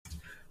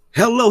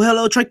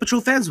Hello, Trike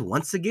Patrol fans.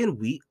 Once again,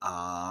 we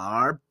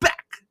are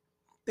back.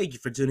 Thank you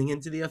for tuning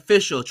into the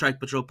official Trike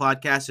Patrol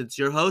podcast. It's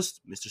your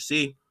host, Mr.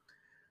 C.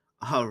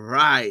 All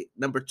right,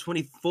 number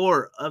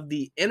 24 of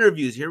the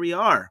interviews. Here we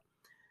are.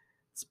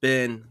 It's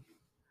been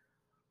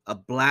a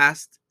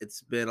blast.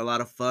 It's been a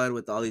lot of fun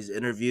with all these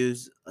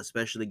interviews,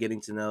 especially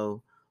getting to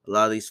know a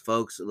lot of these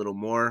folks a little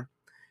more.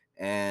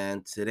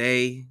 And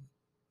today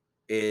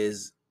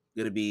is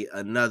going to be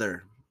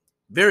another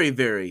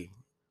very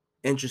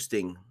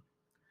interesting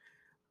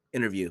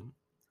interview.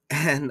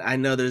 And I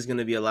know there's going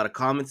to be a lot of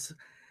comments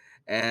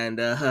and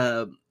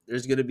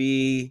there's going to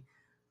be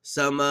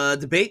some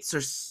debates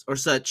or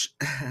such.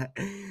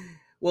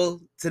 Well,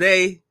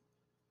 today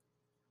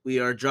we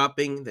are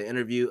dropping the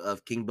interview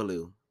of King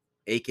Baliw,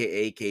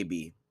 aka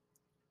KB.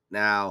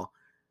 Now,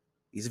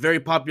 he's a very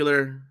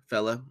popular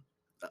fella,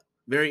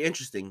 very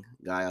interesting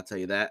guy, I'll tell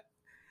you that.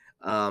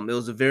 It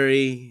was a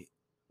very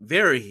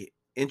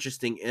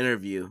interesting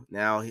interview.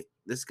 Now,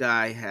 this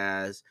guy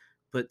has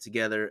put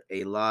together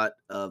a lot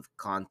of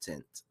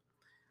content.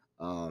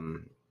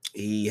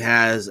 He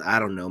has, I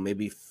don't know,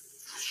 maybe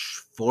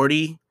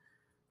 40,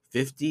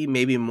 50,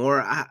 maybe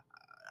more.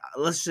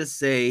 Let's just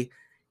say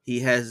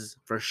he has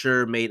for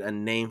sure made a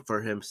name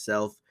for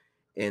himself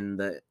in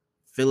the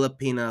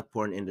Filipina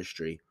porn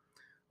industry.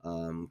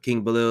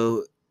 King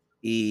Baliw,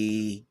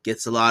 he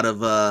gets a lot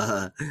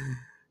of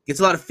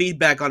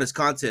feedback on his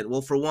content.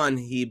 Well, for one,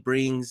 he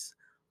brings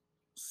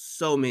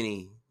so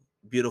many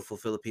beautiful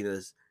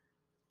Filipinas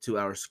to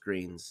our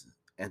screens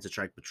and to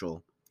Trike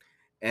Patrol.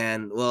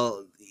 And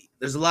well,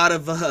 there's a lot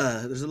of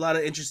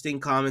interesting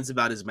comments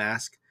about his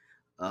mask.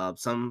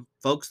 Some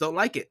folks don't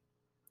like it.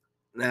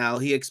 Now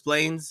he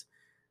explains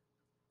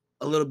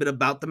a little bit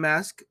about the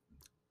mask.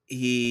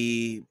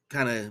 He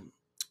kind of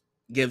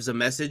gives a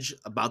message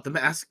about the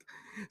mask.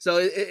 So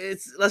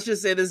it's let's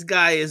just say this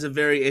guy is a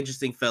very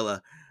interesting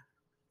fella.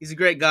 He's a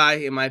great guy,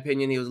 in my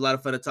opinion. He was a lot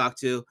of fun to talk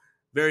to.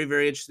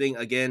 Very interesting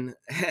again,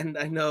 and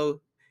I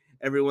know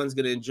everyone's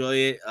gonna enjoy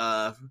it.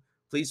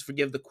 Please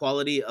forgive the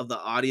quality of the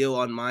audio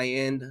on my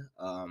end.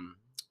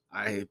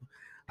 I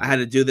had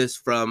to do this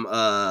from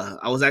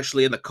I was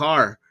actually in the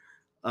car,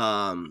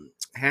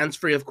 hands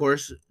free, of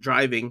course,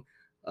 driving,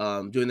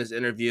 doing this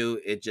interview.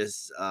 It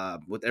just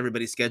with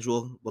everybody's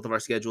schedule, both of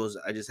our schedules,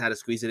 I just had to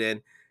squeeze it in.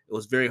 It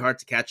was very hard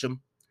to catch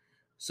him,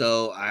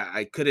 so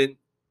I couldn't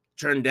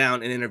turn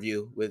down an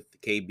interview with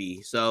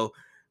KB. So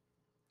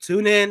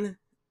tune in,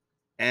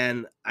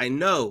 and I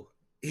know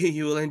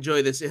you will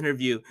enjoy this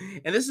interview.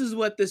 And this is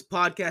what this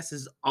podcast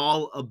is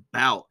all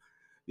about,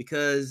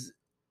 because,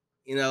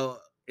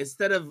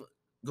 instead of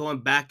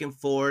going back and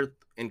forth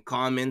in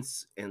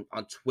comments and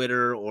on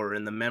Twitter or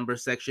in the member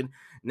section,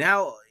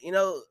 now,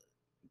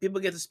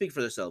 people get to speak for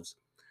themselves.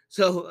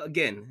 So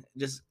again,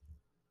 just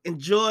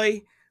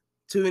enjoy,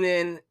 tune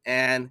in,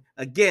 and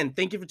again,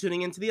 thank you for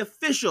tuning in to the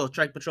official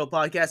Trike Patrol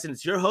podcast. And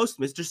it's your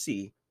host, Mr.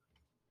 C.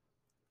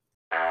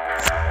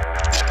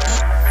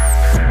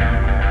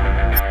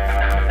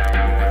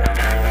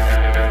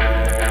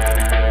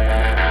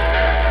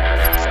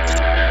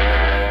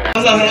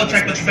 Hello,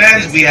 Trike Patrol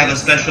fans. We have a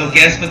special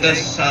guest with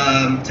us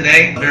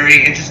today.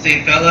 Very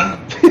interesting fella.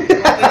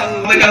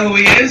 We know who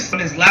he is. From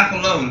his laugh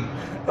alone.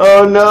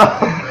 Oh no.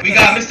 We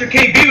got Mr.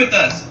 KB with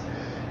us.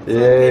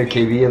 Yeah,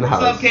 KB in the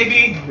house. What's up,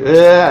 KB?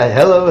 Yeah,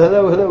 hello.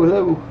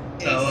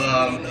 So,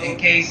 in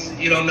case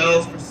you don't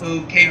know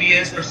who KB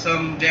is for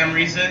some damn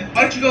reason,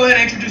 why don't you go ahead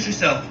and introduce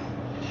yourself?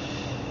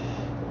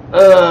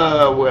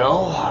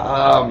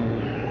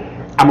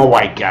 I'm a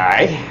white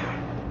guy.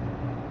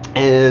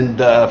 And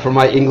for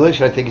my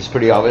English, I think it's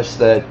pretty obvious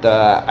that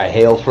I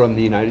hail from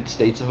the United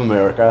States of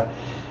America.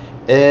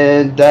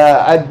 And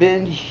I've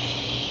been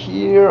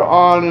here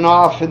on and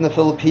off in the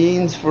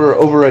Philippines for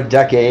over a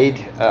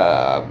decade,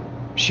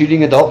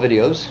 shooting adult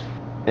videos.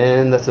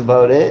 And that's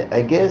about it,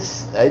 I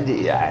guess. And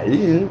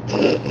another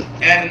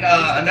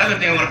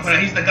thing I want to point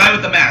out, he's the guy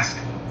with the mask.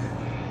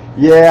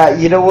 Yeah,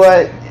 you know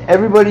what?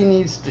 Everybody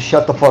needs to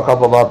shut the fuck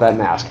up about that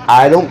mask.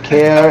 I don't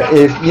care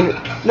if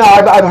No,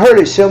 I've heard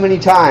it so many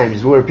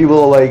times where people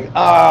are like,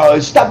 "Oh,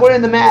 stop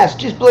wearing the mask.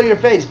 Just blur your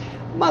face."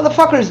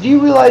 Motherfuckers, do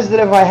you realize that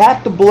if I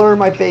have to blur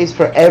my face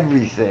for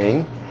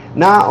everything,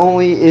 not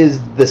only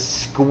is the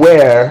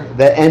square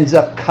that ends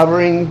up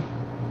covering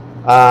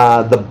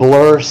the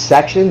blur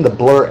section, the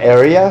blur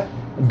area,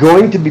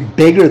 going to be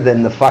bigger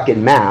than the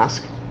fucking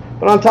mask,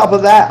 but on top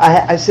of that,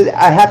 I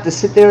have to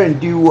sit there and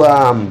do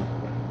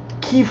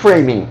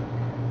keyframing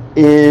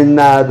in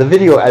the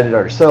video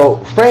editor. So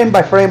frame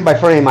by frame by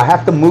frame, I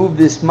have to move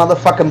this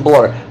motherfucking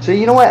blur. So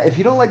you know what? If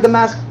you don't like the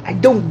mask, I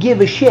don't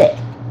give a shit.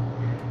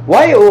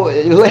 Why do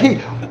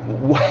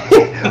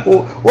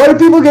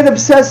people get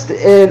obsessed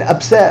and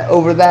upset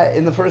over that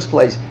in the first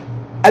place?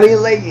 I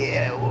mean, like,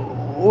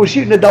 we're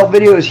shooting adult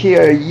videos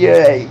here.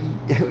 Yeah,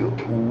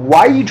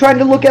 why are you trying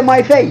to look at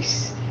my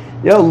face?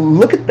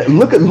 Look at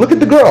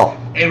the girl.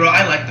 Hey, bro,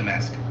 I like the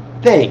mask.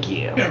 Thank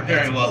you. You're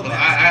very welcome.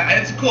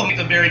 It's cool. It's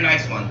a very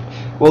nice one.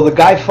 Well, the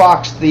Guy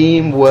Fawkes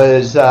theme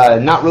was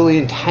not really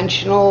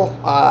intentional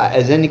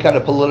as any kind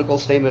of political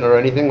statement or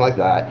anything like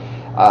that.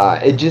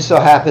 It just so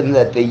happened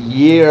that the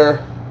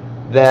year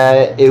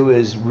that it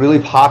was really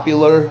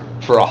popular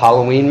for a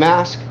Halloween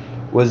mask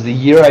was the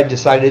year I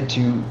decided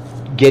to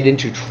get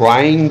into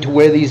trying to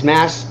wear these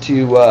masks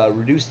to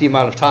reduce the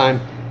amount of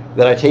time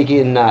that I take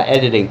in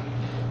editing.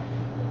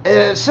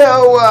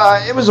 So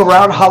it was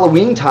around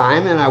Halloween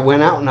time, and I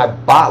went out and I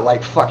bought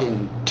like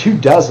fucking 2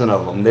 dozen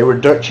of them. They were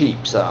dirt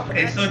cheap, so.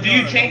 Okay, so do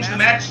you change the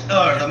mask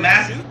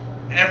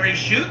every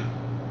shoot?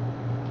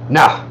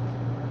 No.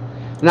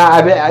 No,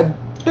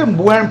 I've been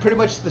wearing pretty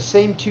much the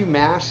same 2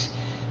 masks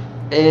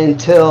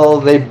until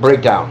they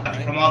break down.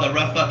 From all the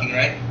rough fucking,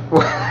 right?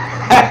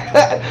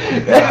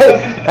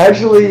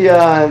 Actually,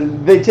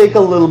 they take a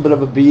little bit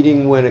of a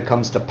beating when it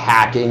comes to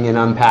packing and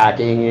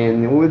unpacking,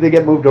 and they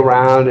get moved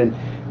around, and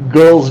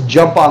girls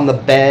jump on the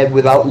bed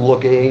without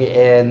looking,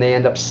 and they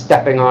end up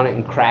stepping on it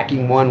and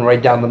cracking one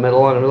right down the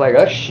middle, and I'm like,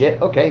 oh shit,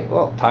 okay,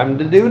 well, time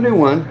to do a new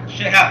one.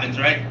 Shit happens,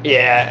 right?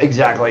 Yeah,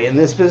 exactly. In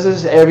this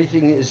business,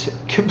 everything is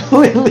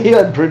completely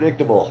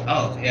unpredictable.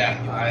 Oh, yeah,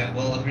 I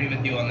will agree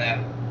with you on that.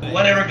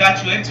 Whatever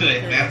got you into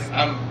it, man?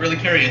 I'm really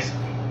curious.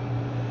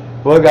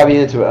 What got me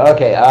into it?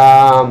 Okay,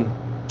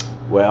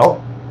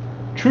 well,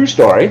 true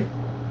story.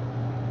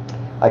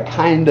 I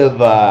kind of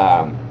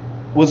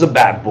was a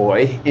bad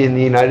boy in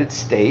the United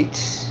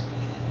States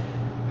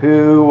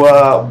who,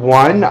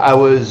 one, I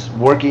was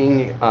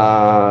working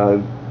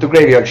the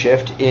graveyard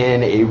shift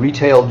in a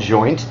retail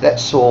joint that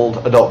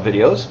sold adult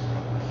videos.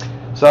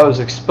 So I was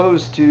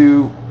exposed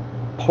to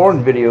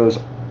porn videos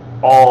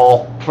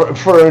all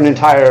for an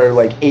entire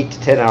like 8 to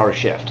 10 hour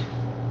shift.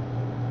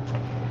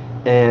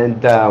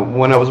 And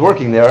when I was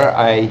working there,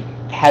 I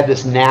had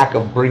this knack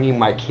of bringing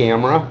my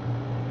camera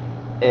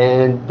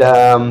and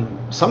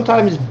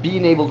sometimes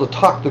being able to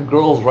talk the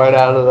girls right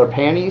out of their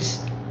panties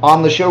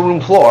on the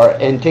showroom floor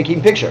and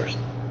taking pictures.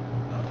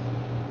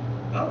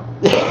 Oh.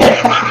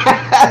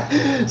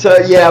 So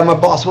yeah, my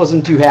boss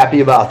wasn't too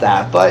happy about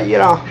that, but you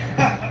know.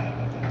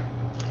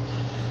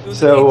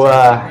 So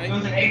it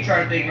was an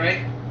HR thing,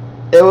 right?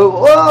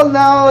 Well,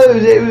 no,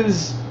 it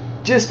was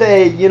just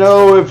a, you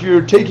know, if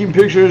you're taking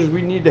pictures,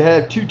 we need to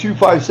have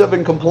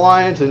 2257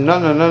 compliance and no.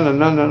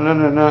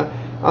 I'm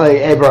like,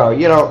 hey, bro,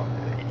 you know,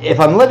 if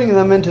I'm letting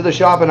them into the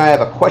shop and I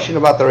have a question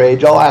about their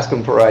age, I'll ask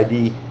them for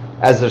ID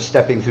as they're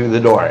stepping through the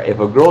door. If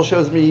a girl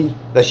shows me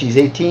that she's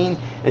 18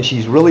 and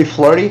she's really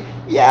flirty,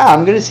 yeah,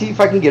 I'm going to see if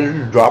I can get her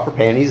to drop her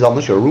panties on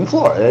the showroom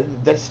floor.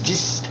 That's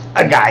just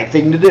a guy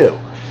thing to do.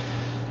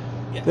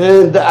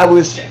 And I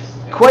was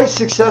quite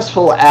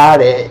successful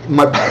at it.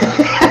 My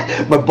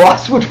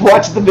boss would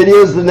watch the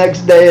videos the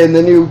next day, and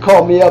then he would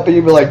call me up and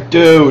he'd be like,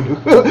 dude,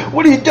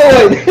 what are you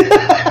doing?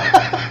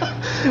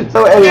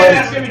 So anyway.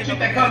 Yeah, that's every chick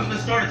that comes to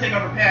the store to take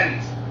off her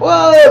panties.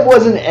 Well, it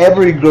wasn't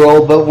every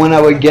girl, but when I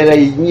would get a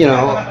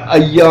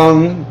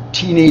young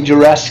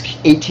teenager-esque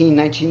 18,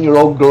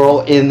 19-year-old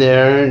girl in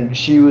there, and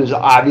she was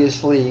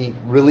obviously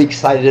really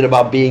excited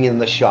about being in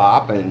the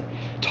shop and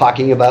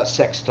talking about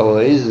sex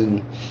toys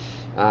and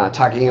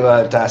talking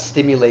about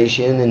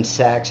stimulation and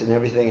sex and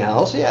everything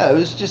else. Yeah, it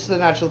was just the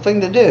natural thing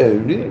to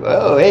do.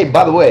 Oh, hey,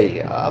 by the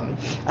way, I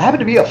happen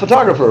to be a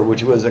photographer,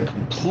 which was a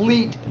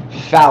complete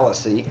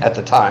fallacy at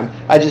the time.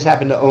 I just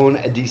happened to own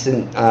a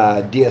decent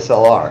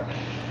DSLR.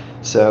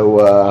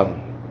 So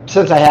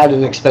since I had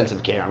an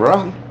expensive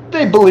camera,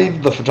 they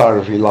believed the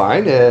photography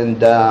line,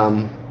 and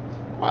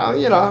well,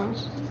 you know,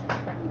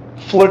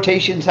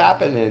 flirtations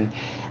happen, and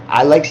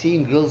I like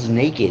seeing girls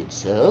naked,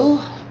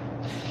 so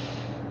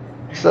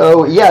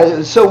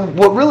yeah, so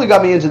what really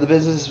got me into the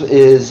business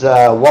is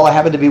while I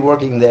happened to be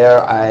working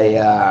there,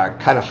 I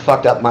kind of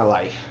fucked up my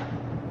life.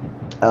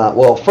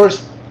 Well,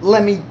 first,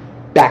 let me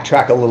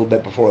backtrack a little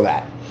bit before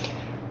that.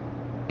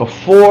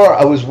 Before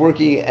I was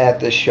working at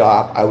the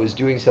shop, I was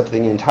doing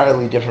something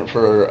entirely different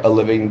for a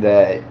living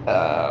that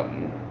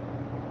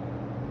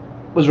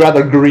was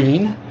rather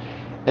green.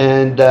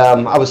 And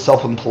I was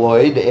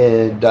self-employed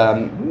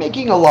and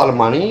making a lot of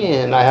money,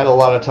 and I had a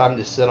lot of time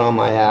to sit on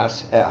my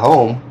ass at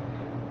home.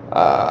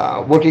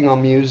 Working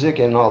on music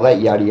and all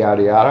that yada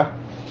yada yada,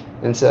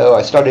 and so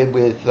I started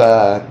with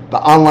the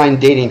online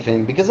dating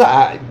thing because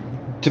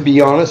to be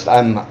honest,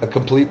 I'm a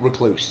complete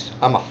recluse.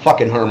 I'm a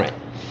fucking hermit.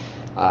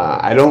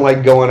 I don't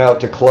like going out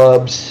to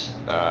clubs.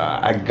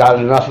 I got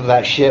enough of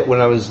that shit when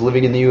I was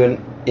living in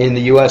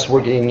the U.S.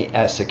 working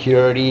as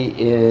security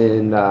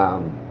in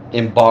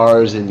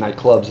bars and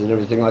nightclubs and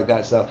everything like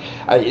that. So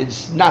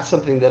it's not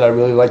something that I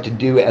really like to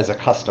do as a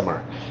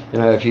customer. You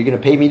know, if you're going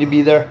to pay me to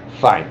be there,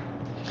 fine.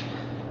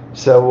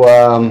 So,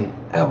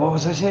 what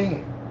was I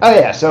saying? Oh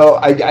yeah, so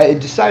I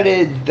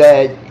decided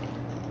that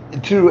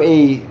through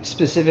a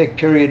specific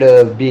period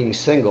of being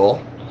single,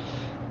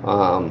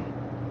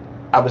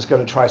 I was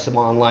going to try some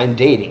online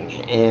dating.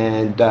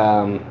 And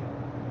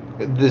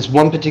this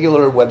one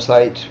particular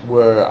website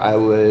where I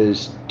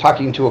was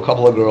talking to a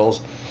couple of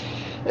girls,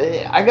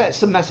 I got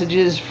some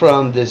messages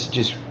from this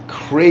just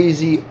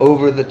crazy,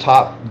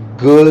 over-the-top,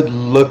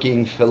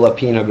 good-looking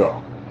Filipina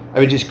girl.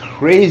 I mean, just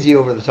crazy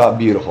over the top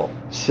beautiful.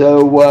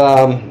 So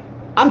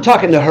I'm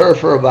talking to her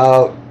for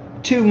about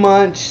 2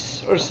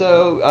 months or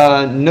so.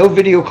 No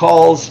video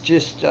calls,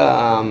 just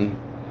chatting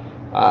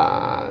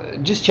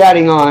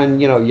on,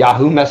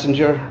 Yahoo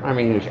Messenger. I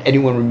mean, if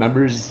anyone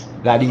remembers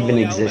that even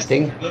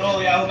existing. Good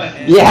old Yahoo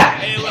Messenger. Yeah.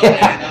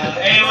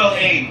 AOL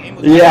AIM.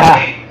 Yeah.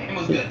 AIM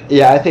was good.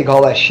 Yeah, I think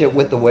all that shit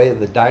went the way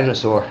of the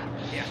dinosaur.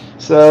 Yeah.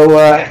 So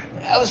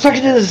I was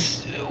talking to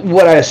this,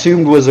 what I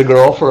assumed was a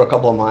girl, for a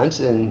couple of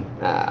months, and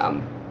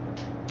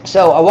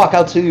so I walk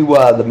out to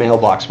the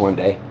mailbox one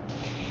day,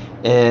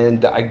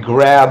 and I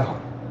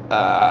grab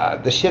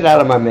the shit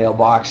out of my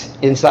mailbox.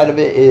 Inside of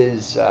it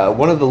is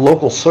one of the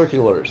local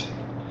circulars,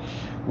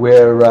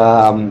 where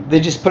they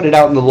just put it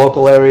out in the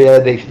local area.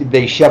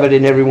 They shove it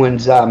in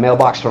everyone's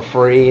mailbox for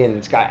free, and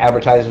it's got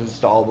advertisements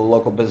to all the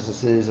local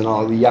businesses and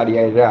all the yada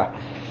yada yada.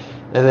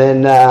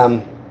 And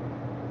then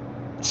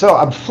so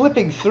I'm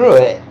flipping through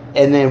it,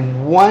 and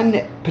then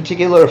one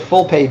particular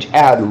full page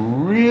ad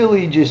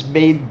really just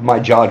made my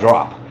jaw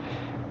drop,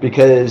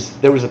 because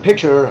there was a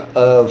picture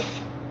of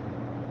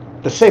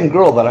the same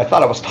girl that I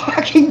thought I was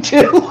talking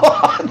to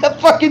on the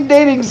fucking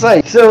dating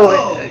site. So,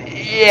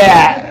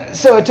 yeah.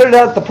 So it turned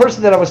out the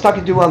person that I was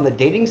talking to on the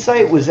dating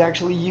site was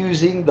actually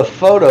using the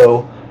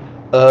photo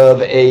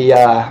of a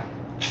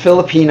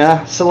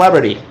Filipina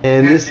celebrity.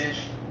 And this,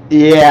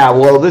 yeah,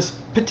 well, this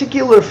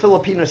particular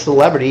Filipina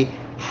celebrity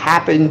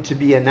happened to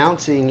be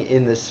announcing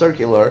in the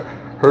circular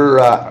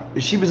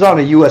she was on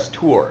a U.S.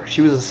 tour.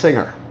 She was a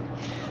singer.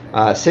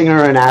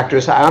 Singer and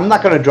actress. I'm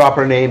not going to drop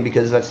her name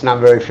because that's not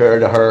very fair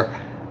to her.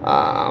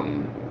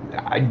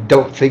 I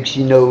don't think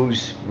she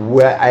knows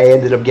what I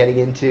ended up getting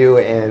into,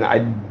 and I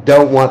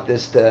don't want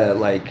this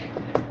to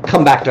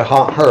come back to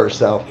haunt her.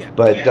 So,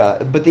 but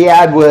the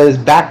ad was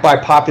backed by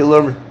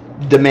popular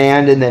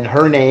demand, and then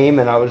her name,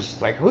 and I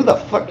was like, who the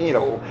fuck?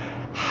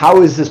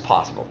 How is this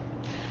possible?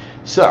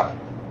 So,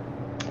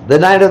 the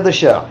night of the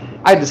show,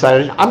 I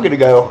decided I'm gonna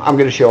go. I'm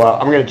gonna show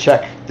up. I'm gonna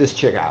check this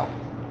chick out.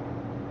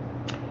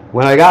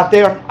 When I got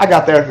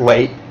there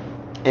late,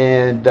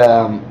 and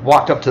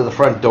walked up to the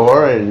front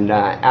door and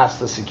asked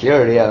the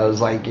security. I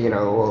was like,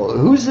 well,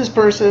 who's this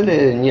person,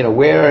 and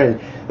where? And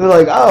they're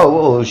like, oh,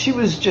 well, she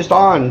was just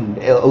on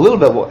a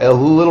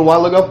little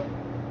while ago.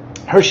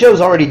 Her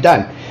show's already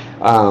done,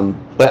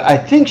 but I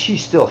think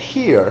she's still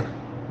here.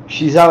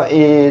 She's out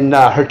in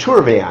her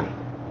tour van.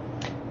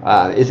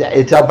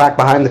 It's out back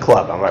behind the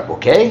club. I'm like,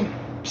 okay.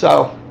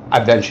 So I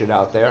ventured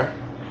out there,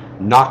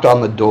 knocked on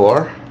the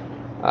door.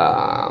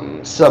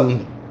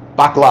 Some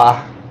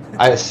bakla,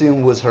 I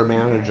assume, was her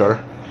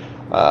manager,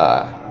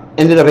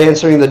 ended up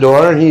answering the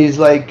door, and he's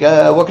like,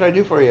 what can I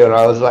do for you? And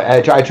I was like,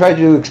 I tried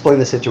to explain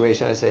the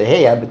situation. I said,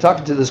 hey, I've been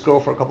talking to this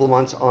girl for a couple of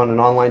months on an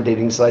online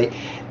dating site,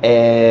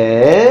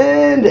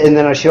 and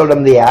then I showed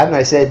him the ad, and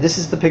I said, this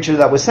is the picture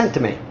that was sent to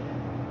me.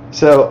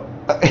 So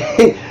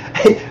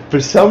for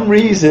some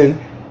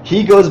reason,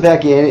 he goes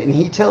back in and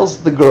he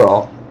tells the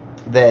girl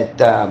that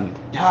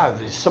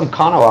there's some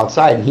cono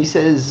outside, and he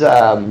says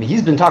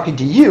he's been talking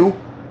to you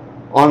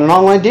on an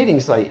online dating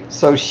site.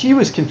 So she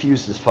was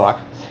confused as fuck.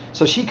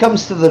 So she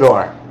comes to the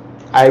door.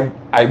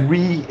 I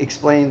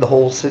re-explained the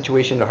whole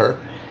situation to her,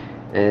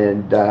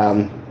 and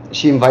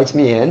she invites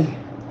me in.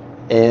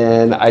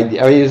 And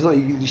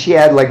she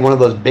had one of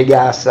those big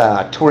ass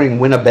touring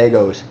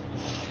Winnebagos.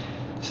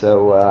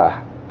 So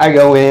I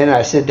go in,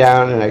 I sit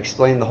down, and I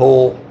explain the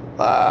whole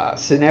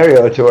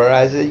scenario to her.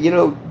 I said,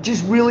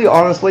 just really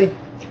honestly,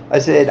 I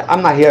said,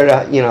 I'm not here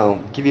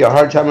to, give you a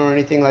hard time or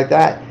anything like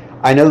that.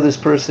 I know this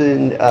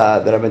person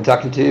that I've been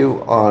talking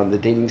to on the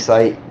dating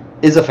site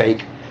is a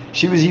fake.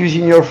 She was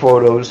using your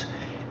photos,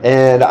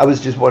 and I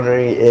was just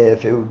wondering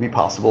if it would be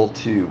possible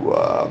to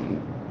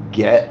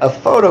get a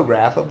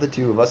photograph of the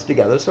two of us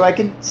together so I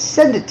can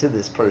send it to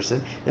this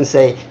person and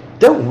say,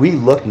 don't we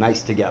look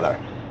nice together?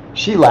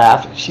 She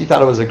laughed. She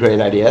thought it was a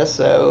great idea,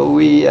 so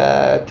we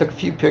took a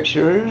few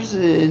pictures,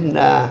 and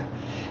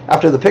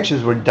after the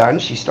pictures were done,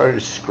 she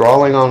started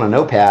scrawling on a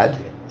notepad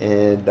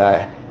and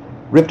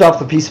ripped off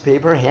the piece of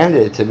paper,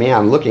 handed it to me.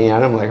 I'm looking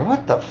at it, I'm like,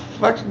 what the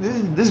fuck?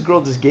 This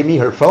girl just gave me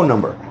her phone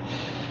number.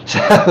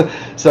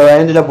 So I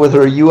ended up with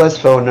her U.S.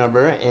 phone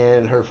number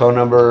and her phone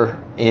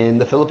number in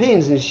the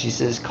Philippines, and she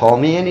says, call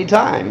me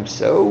anytime.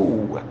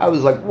 So I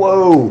was like,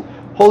 whoa,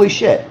 holy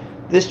shit,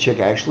 this chick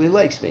actually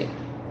likes me.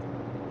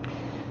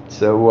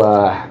 So,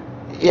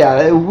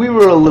 yeah, we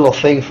were a little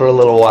thing for a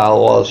little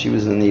while she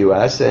was in the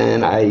U.S.,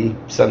 and I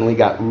suddenly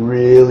got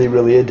really,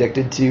 really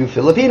addicted to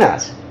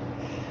Filipinas.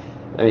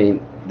 I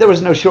mean, there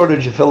was no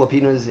shortage of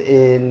Filipinas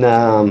in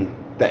the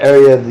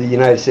area of the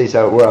United States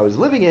where I was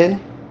living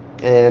in,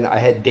 and I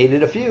had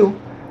dated a few,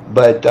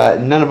 but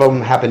none of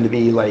them happened to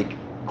be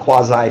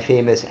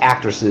quasi-famous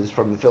actresses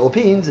from the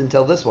Philippines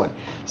until this one.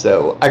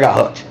 So I got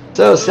hooked.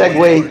 So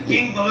segue.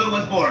 King Baliw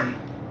was born.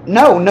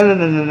 No.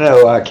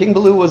 King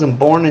Baliw wasn't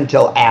born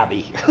until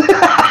Abby.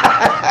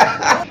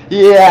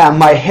 Yeah,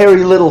 my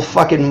hairy little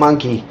fucking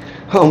monkey.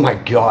 Oh my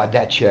god,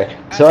 that chick.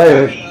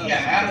 So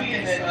Abby,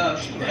 and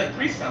then she had a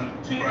threesome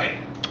too, right?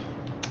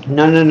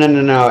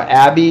 No.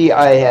 Abby,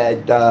 I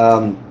had.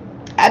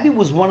 Abby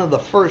was one of the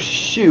first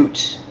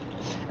shoots.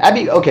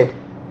 Abby, okay.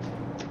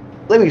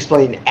 let me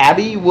explain.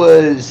 Abby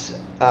was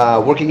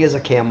working as a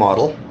cam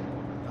model,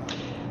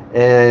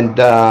 and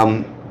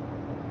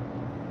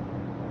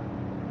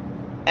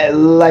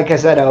like I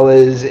said, I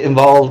was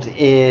involved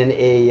in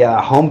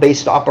a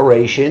home-based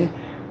operation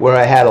where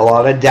I had a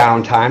lot of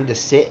downtime to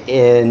sit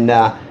in.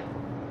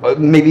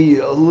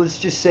 Maybe let's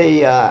just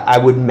say I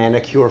would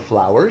manicure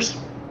flowers.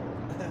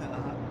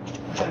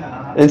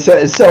 And so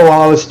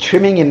while I was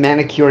trimming and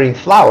manicuring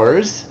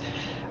flowers,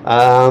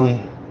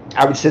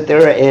 I would sit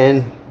there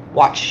and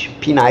watch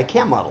P9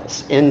 cam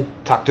models and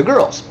talk to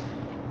girls.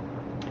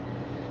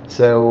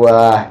 So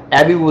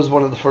Abby was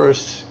one of the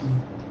first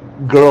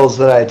girls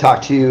that I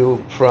talked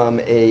to from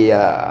a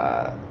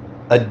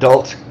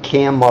adult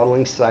cam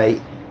modeling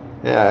site.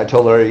 I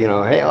told her, you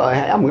know, hey,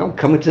 I'm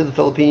coming to the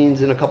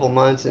Philippines in a couple of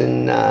months,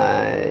 and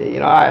you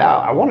know,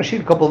 I want to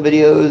shoot a couple of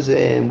videos,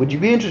 and would you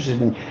be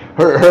interested? And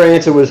her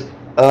answer was,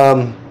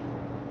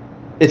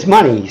 it's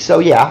money, so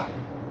yeah.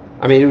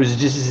 I mean, it was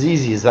just as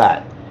easy as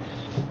that.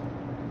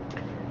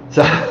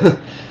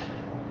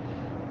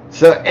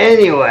 So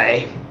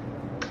anyway,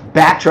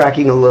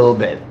 backtracking a little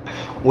bit.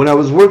 When I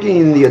was working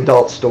in the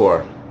adult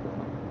store,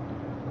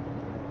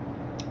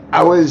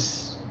 I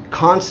was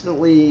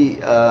constantly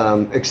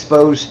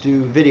exposed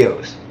to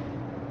videos.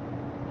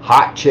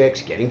 Hot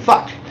chicks getting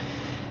fucked.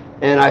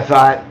 And I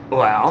thought,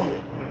 well,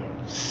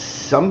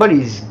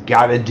 somebody's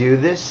got to do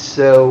this,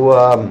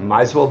 so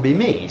might as well be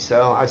me.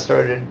 So I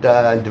started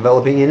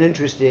developing an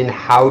interest in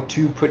how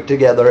to put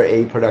together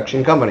a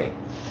production company.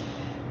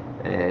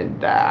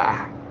 And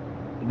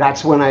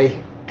that's when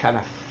I kind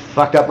of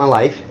fucked up my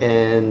life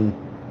and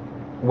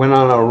went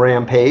on a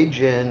rampage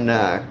and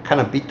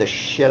kind of beat the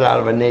shit out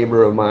of a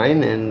neighbor of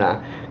mine and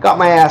got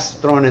my ass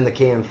thrown in the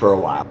can for a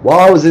while. While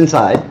I was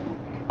inside,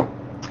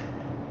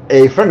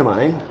 a friend of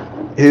mine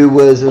who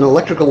was an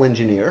electrical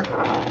engineer,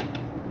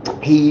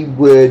 he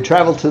would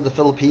travel to the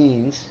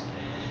Philippines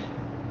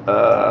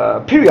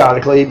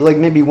periodically, like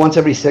maybe once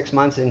every 6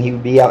 months, and he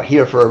would be out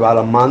here for about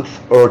a month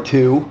or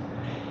two.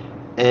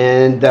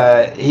 And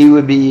he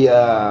would be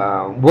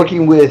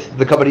working with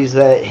the companies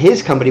that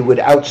his company would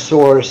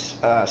outsource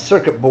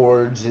circuit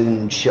boards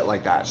and shit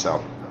like that.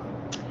 So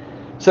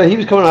he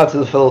was coming out to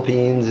the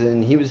Philippines,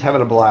 and he was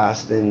having a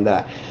blast. And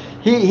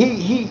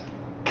he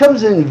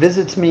comes and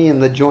visits me in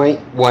the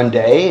joint one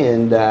day,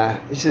 and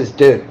he says,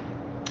 dude,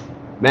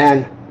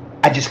 man,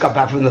 I just got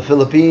back from the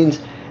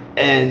Philippines,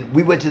 and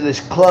we went to this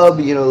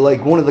club, you know,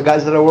 like one of the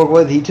guys that I work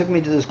with, he took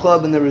me to this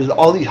club, and there was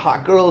all these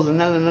hot girls,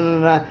 and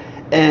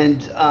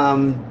and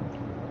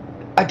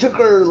I took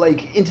her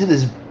like into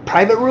this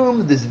private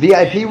room, this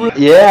VIP room.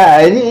 Yeah,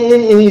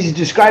 and he's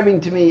describing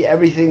to me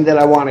everything that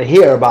I want to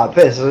hear about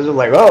this. I was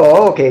like,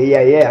 oh, okay,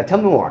 yeah, tell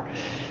me more.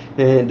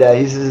 And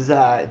he says,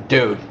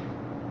 dude,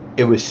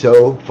 it was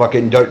so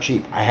fucking dirt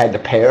cheap. I had to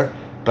pay her,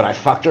 but I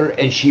fucked her,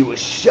 and she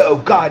was so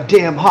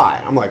goddamn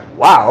hot. I'm like,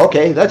 wow,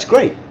 okay, that's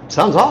great.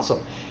 Sounds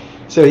awesome.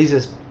 So he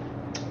says,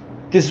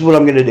 this is what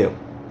I'm going to do.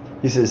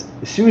 He says,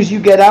 as soon as you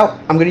get out,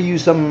 I'm going to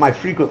use some of my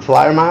frequent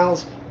flyer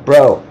miles.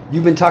 Bro,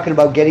 you've been talking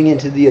about getting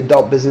into the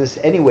adult business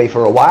anyway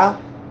for a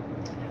while.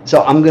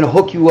 So I'm going to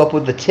hook you up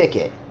with the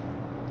ticket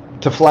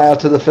to fly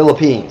out to the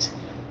Philippines.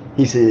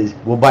 He says,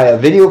 we'll buy a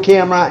video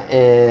camera,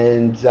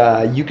 and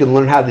you can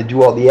learn how to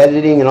do all the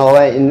editing and all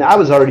that. And I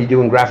was already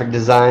doing graphic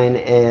design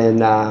and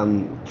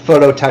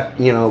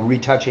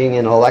retouching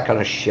and all that kind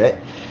of shit.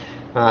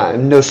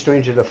 No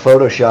stranger to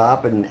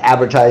Photoshop and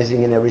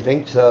advertising and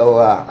everything. So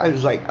I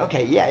was like,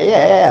 okay,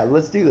 yeah,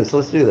 let's do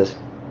this.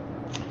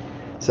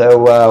 So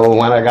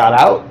when I got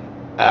out,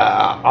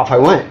 off I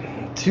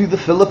went to the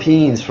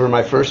Philippines for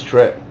my first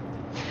trip.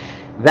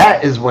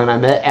 That is when I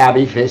met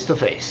Abby face to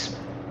face.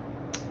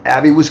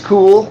 Abby was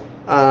cool.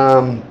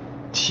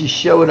 She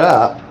showed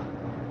up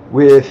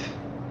with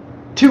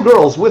 2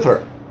 girls with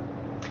her.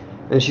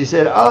 And she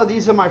said, oh,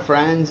 these are my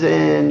friends,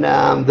 and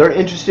they're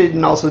interested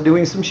in also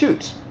doing some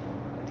shoots.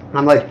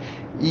 I'm like,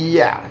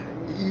 yeah,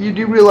 you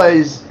do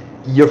realize,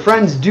 your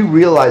friends do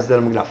realize that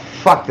I'm going to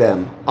fuck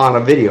them on a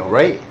video,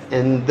 right?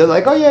 And they're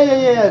like, oh,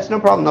 yeah, it's no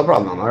problem. I'm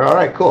like, all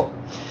right, cool.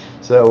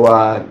 So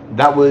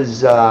that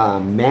was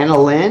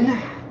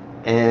Manilyn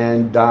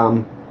and,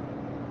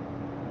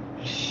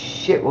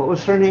 shit, what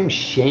was her name?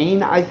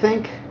 Shane, I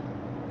think?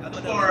 That's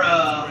for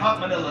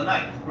Hot Manila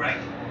Night,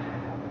 correct?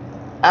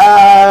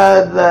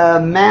 The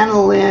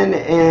Manilyn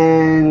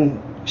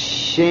and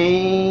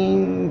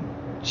Shane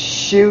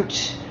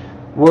shoot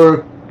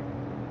were,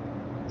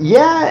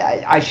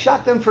 yeah, I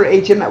shot them for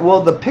HMN.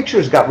 Well, the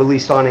pictures got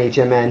released on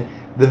HMN.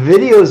 The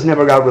videos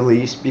never got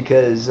released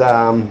because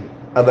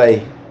of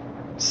a,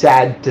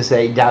 sad to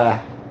say,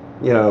 data,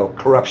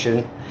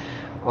 corruption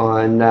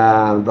on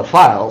the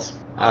files.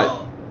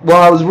 Well,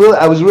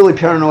 I was really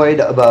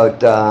paranoid about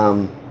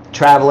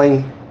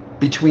traveling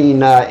between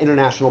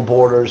international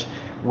borders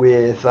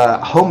with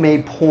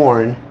homemade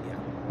porn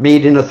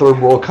made in a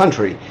third world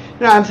country.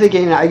 I'm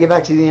thinking I get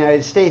back to the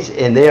United States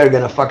and they are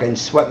going to fucking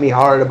sweat me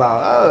hard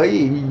about, oh,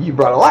 you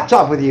brought a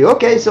laptop with you.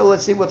 Okay, so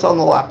let's see what's on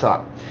the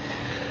laptop.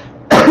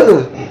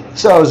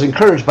 So I was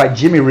encouraged by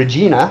Jimmy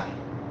Regina,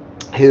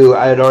 who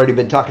I had already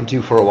been talking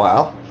to for a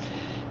while,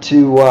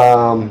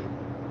 to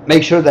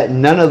make sure that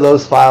none of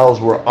those files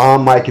were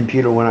on my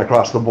computer when I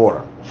crossed the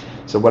border.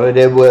 So what I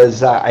did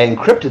was I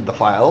encrypted the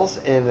files,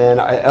 and then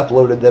I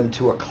uploaded them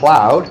to a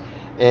cloud.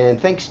 And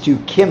thanks to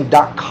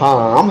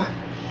Kim.com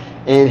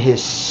and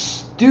his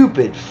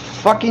stupid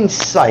fucking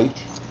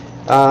site,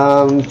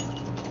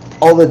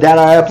 all the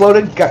data I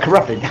uploaded got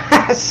corrupted.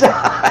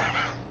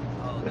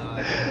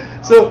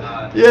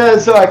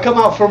 So I come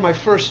out for my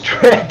first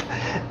trip,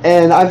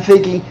 and I'm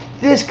thinking,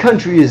 this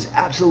country is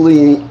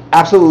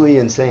absolutely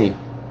insane.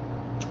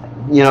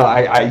 You know,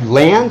 I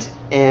land,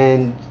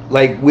 and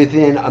like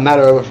within a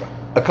matter of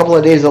a couple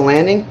of days of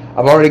landing,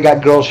 I've already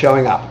got girls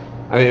showing up.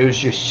 I mean, it was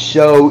just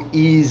so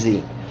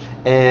easy.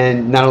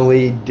 And not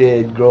only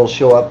did girls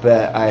show up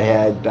that I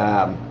had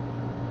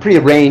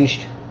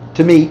prearranged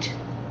to meet,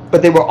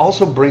 but they were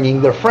also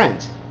bringing their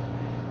friends.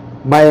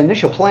 My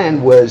initial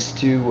plan was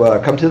to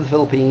come to the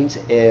Philippines,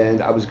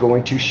 and I was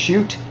going to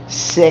shoot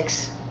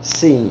 6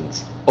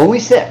 scenes. Only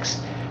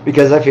 6,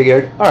 because I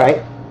figured, all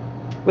right,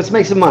 let's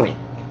make some money.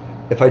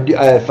 If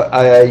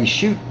I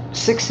shoot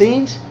 6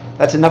 scenes,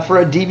 that's enough for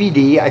a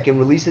DVD. I can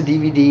release a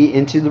DVD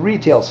into the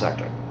retail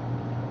sector.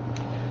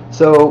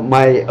 So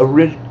my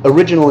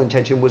original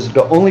intention was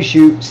to only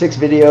shoot 6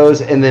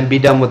 videos and then be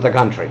done with the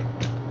country.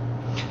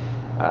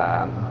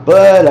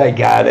 But I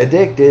got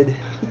addicted.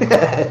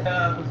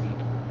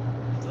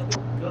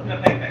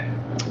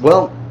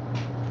 Well,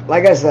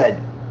 like I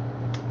said,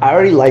 I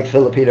already like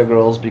Filipino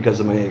girls because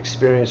of my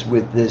experience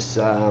with this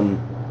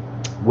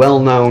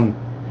well-known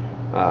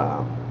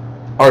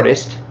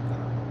artist.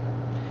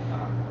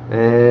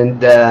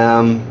 And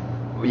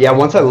yeah,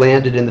 once I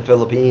landed in the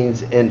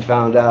Philippines and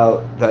found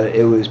out that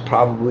it was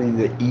probably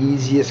the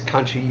easiest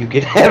country you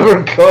could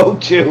ever go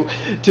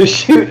to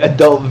shoot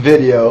adult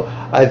video,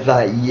 I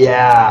thought,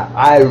 yeah,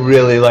 I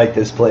really like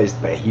this place.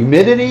 The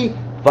humidity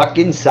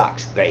fucking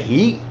sucks. The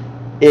heat,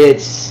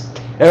 it's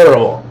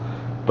terrible.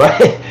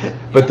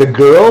 But the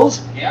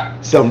girls,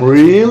 some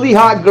really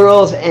hot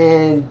girls,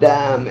 and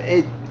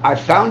I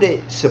found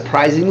it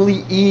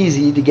surprisingly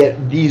easy to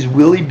get these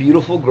really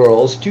beautiful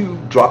girls to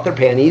drop their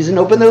panties and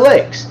open their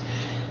legs.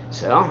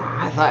 So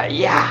I thought,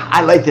 yeah,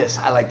 I like this.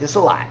 I like this a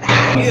lot.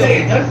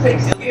 It does take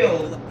skill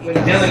when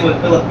dealing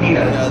with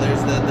Filipinos. You know,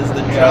 there's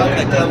the job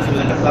that comes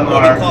with some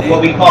are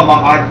what we call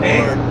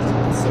maarte,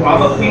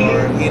 drama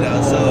queen, you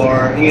know, so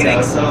you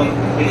gotta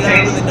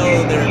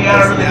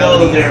really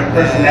know their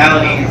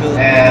personalities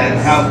and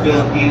how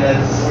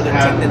Filipinas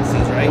have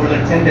or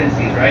their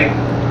tendencies, right?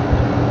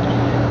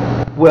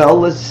 Well,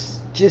 let's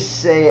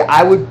just say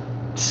I would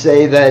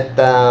say that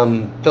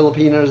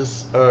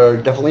Filipinos are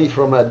definitely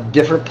from a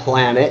different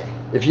planet.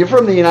 If you're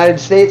from the United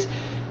States,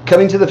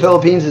 coming to the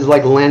Philippines is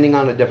like landing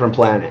on a different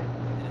planet.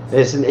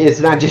 It's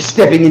not just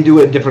stepping into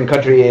a different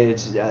country.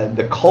 It's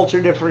the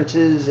culture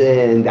differences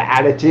and the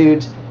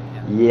attitudes.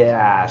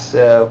 Yeah,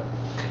 so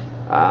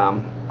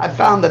I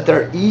found that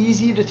they're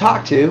easy to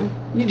talk to.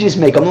 You just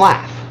make them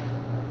laugh.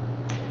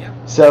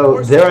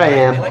 So there I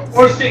am.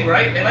 Or sing,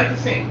 right? They like to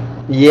sing.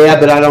 Yeah,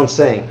 but I don't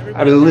sing.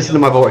 I mean, listen to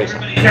my voice.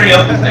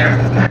 Karaoke's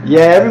there.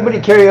 Yeah, everybody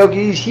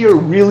karaoke's here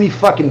really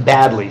fucking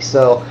badly,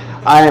 so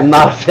I am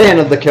not a fan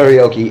of the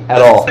karaoke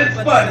at all. It's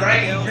fun,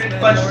 right? You drink a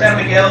bunch of San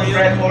Miguel,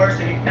 Red Horse,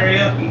 and you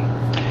karaoke.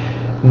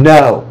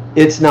 No,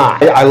 it's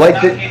not. I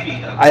like the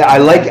I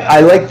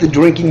like the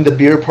drinking the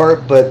beer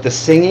part, but the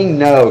singing,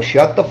 no.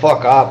 Shut the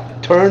fuck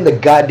up. Turn the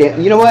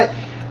goddamn. You know what?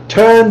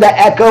 Turn the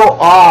echo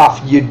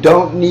off. You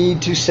don't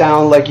need to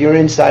sound like you're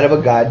inside of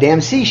a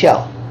goddamn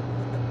seashell.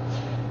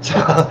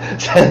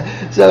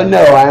 So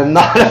no, I'm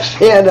not a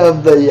fan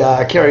of the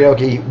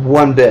karaoke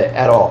one bit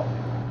at all.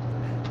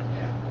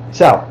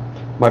 So,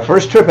 my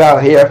first trip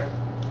out here,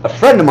 a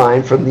friend of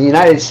mine from the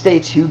United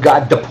States who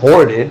got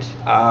deported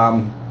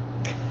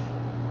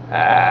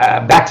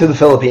back to the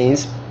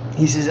Philippines,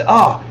 he says,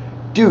 "Oh,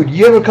 dude,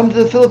 you ever come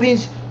to the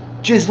Philippines?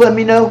 Just let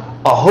me know.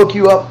 I'll hook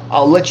you up.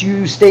 I'll let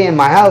you stay in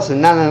my house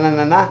and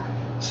nah."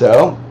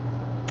 So,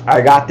 I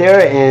got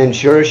there, and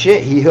sure as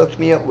shit, he hooked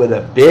me up with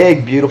a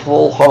big,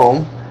 beautiful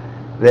home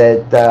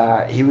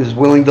that he was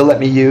willing to let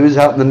me use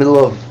out in the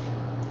middle of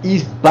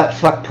East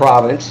Buttfuck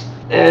Province.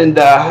 And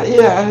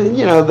yeah,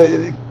 you know,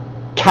 the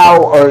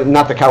cow, or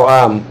not the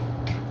cow,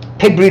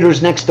 pig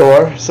breeders next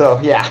door. So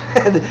yeah,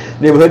 the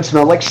neighborhood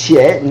smelled like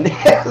shit. And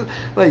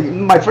like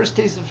my first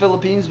taste of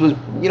Philippines was,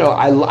 you know,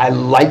 I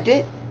liked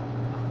it,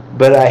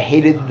 but I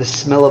hated the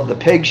smell of the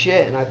pig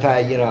shit, and I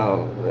thought, you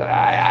know,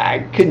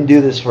 I couldn't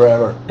do this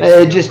forever.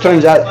 It just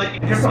turns out.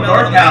 Like if you're from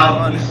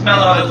NorCal, you smell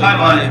it all the time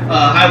on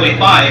Highway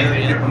 5,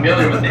 and you're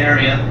familiar with the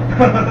area.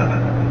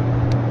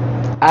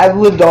 I've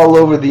lived all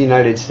over the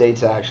United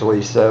States,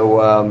 actually,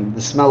 so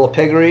the smell of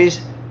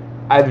piggeries,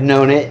 I've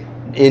known it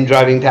in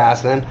driving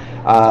past them.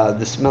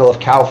 The smell of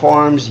cow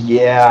farms,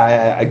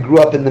 yeah, I grew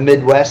up in the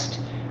Midwest,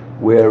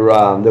 where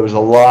there was a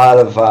lot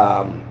of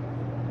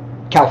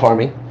cow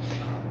farming.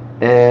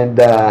 And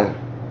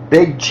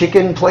big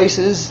chicken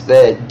places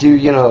that do,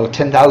 you know,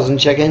 10,000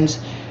 chickens.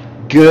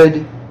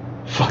 Good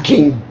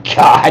fucking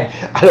God.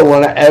 I don't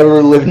want to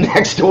ever live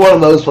next to one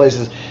of those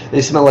places.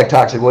 They smell like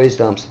toxic waste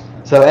dumps.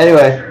 So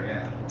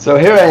anyway, so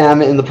here I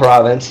am in the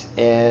province,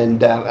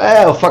 and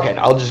oh fuck it,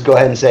 I'll just go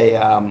ahead and say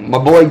my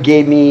boy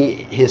gave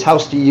me his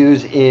house to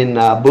use in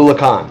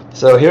Bulacan.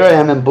 So here I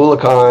am in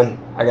Bulacan.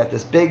 I got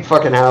this big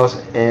fucking house,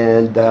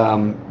 and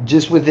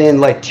just within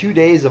like 2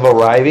 days of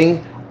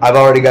arriving, I've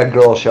already got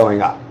girls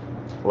showing up.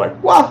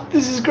 Like, wow,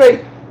 this is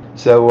great.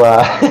 So,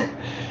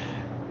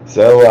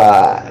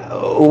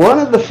 one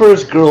of the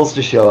first girls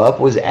to show up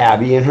was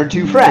Abby and her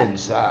two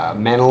friends,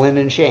 Manilyn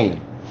and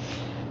Shane.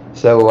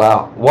 So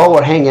while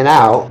we're hanging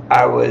out,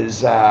 I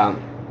was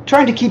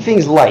trying to keep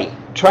things light,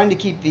 trying to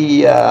keep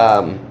the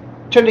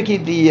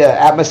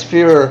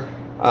atmosphere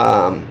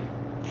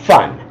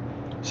fun.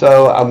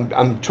 So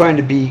I'm trying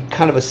to be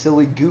kind of a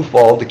silly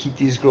goofball to keep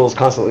these girls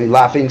constantly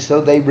laughing,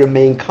 so they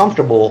remain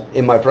comfortable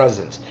in my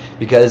presence.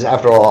 Because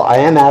after all, I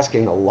am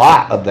asking a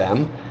lot of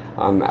them.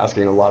 I'm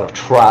asking a lot of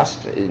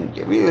trust. And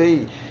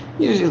really,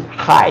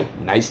 hi,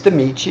 nice to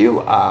meet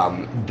you.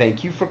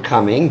 Thank you for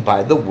coming.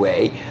 By the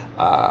way,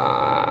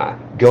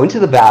 go into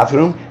the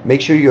bathroom,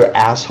 make sure your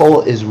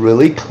asshole is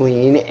really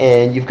clean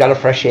and you've got a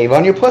fresh shave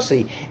on your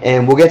pussy,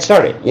 and we'll get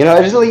started. You know,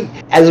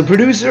 as a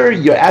producer,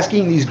 you're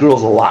asking these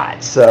girls a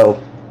lot. So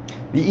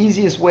the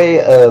easiest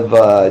way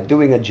of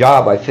doing a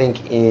job, I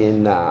think,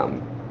 in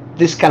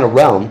this kind of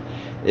realm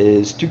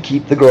is to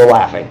keep the girl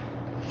laughing.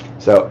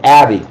 So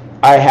Abby,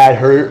 I had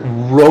her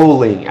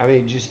rolling, I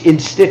mean, just in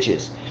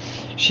stitches.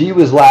 She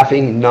was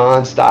laughing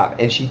nonstop,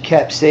 and she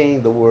kept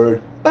saying the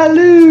word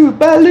Baliw,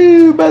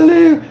 Baliw,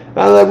 Baliw. And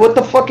I'm like, what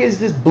the fuck is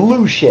this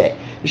blue shit?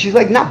 And she's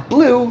like, not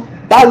blue,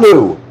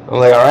 Baliw. I'm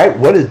like, all right,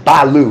 what is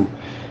Baliw?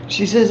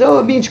 She says, oh,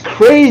 it means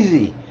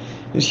crazy.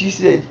 And she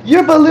said,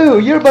 you're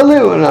Baliw, you're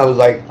Baliw. And I was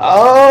like,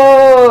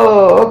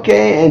 oh,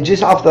 okay. And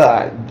just off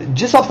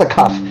the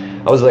cuff,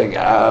 I was like,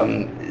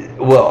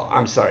 well,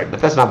 I'm sorry, but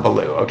that's not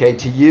Baliw, okay?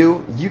 To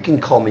you, you can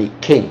call me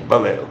King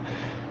Baliw.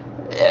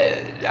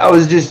 I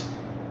was just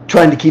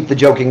trying to keep the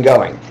joking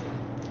going.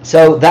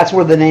 So that's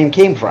where the name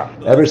came from.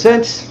 Ever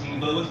since,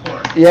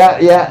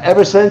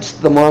 ever since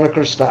the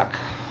moniker stuck.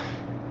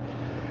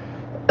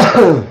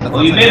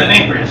 Well, you made a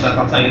name for yourself,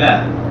 I'll tell you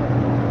that.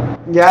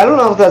 Yeah, I don't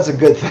know if that's a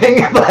good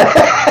thing, but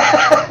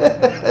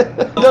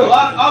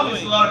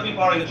obviously a lot of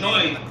people are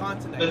enjoying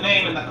the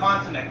name and the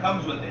content that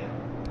comes with it.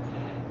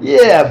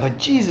 Yeah, but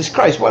Jesus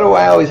Christ, why do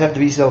I always have to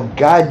be so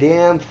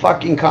goddamn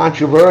fucking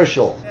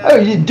controversial?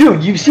 Oh,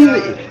 dude, you've seen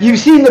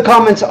the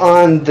comments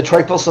on the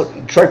Trike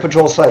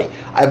Patrol site.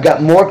 I've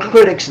got more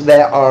critics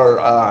that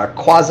are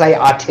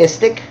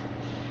quasi-autistic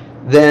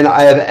than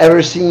I have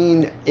ever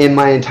seen in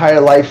my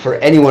entire life for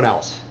anyone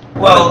else.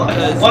 Well,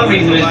 one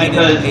reason is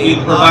because you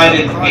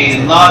provided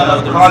a lot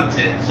of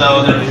content,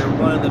 so there's, you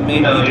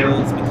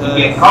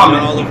get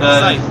comments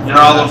because you're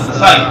all over the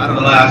site for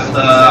the last,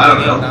 I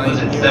don't know, was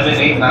it 7,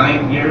 8,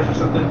 9 years or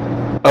something?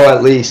 Oh,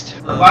 at least.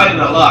 Provided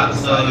a lot,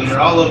 so you're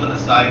all over the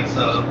site,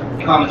 so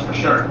comments for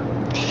sure.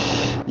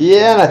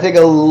 Yeah, and I think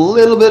a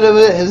little bit of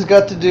it has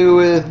got to do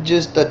with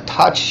just a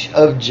touch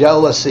of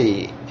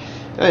jealousy.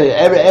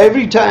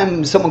 Every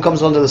time someone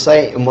comes onto the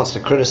site and wants to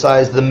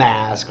criticize the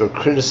mask or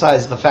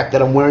criticize the fact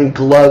that I'm wearing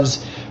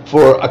gloves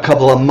for a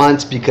couple of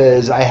months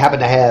because I happen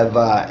to have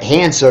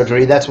hand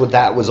surgery, that's what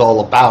that was all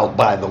about,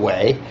 by the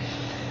way.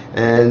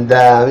 And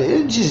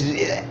just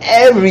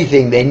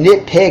everything, they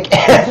nitpick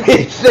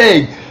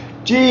everything.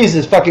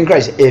 Jesus fucking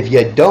Christ. If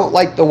you don't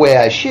like the way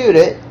I shoot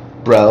it,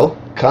 bro,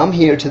 come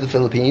here to the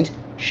Philippines,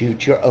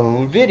 shoot your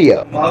own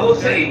video. Well, I will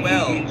say,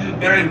 you do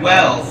very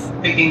well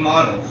picking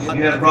models.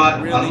 You have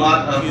brought a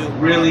lot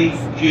of really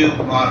cute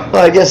models.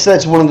 Well, I guess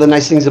that's one of the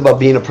nice things about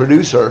being a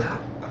producer.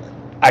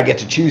 I get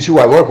to choose who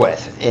I work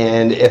with.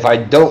 And if I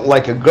don't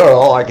like a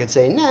girl, I could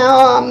say,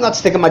 no, I'm not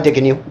sticking my dick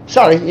in you.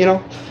 Sorry, you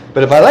know.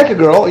 But if I like a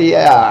girl,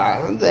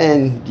 yeah,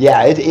 then,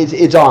 yeah,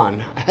 it's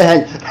on.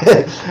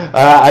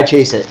 I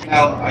chase it.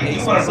 Now, I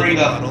do want to bring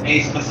up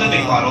a specific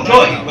model,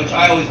 Joy, which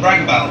I always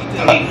brag about.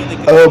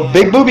 Oh,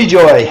 Big Booby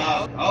Joy.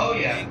 Oh,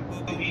 yeah,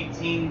 Booby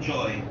Teen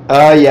Joy.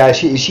 Oh, yeah,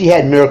 she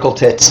had miracle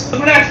tits. They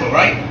were natural,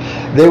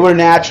 right? They were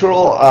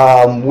natural.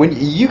 When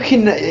you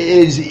can,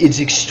 it's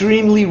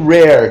extremely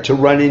rare to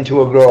run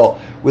into a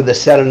girl with a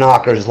set of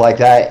knockers like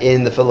that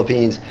in the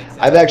Philippines.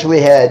 I've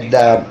actually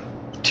had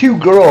 2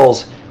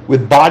 girls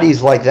with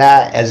bodies like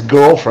that as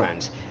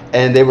girlfriends,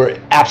 and they were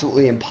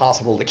absolutely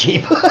impossible to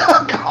keep.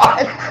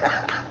 God.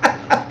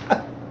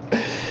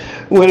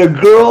 When a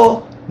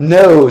girl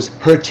knows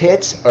her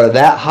tits are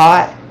that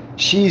hot,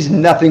 she's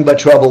nothing but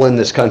trouble in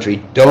this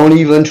country. Don't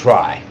even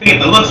try. You get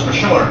the looks for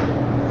sure.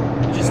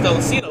 You just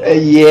don't see them.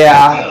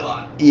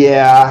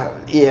 Yeah.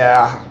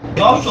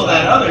 Also,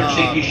 that other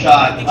chick you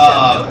shot,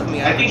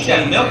 I think she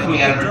had milk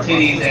coming out of her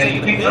titties, and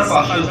you picked her up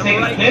while she was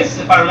taking a piss,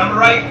 if I remember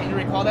right. Can you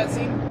recall that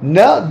scene?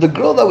 No, the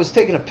girl that was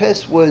taking a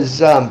piss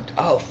was,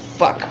 oh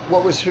fuck,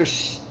 what was her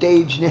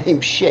stage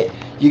name? Shit,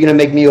 you're gonna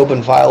make me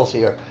open files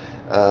here.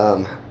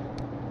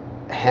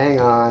 Hang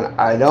on,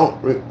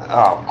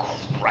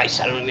 oh Christ,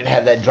 I don't even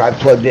have that drive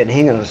plugged in.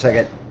 Hang on a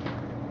second.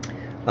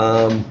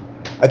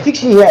 I think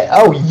she had,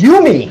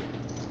 Yumi.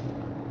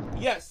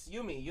 Yes,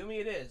 Yumi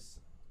it is.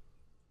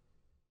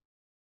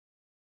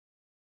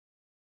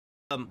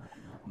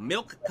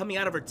 milk coming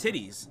out of her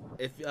titties.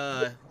 If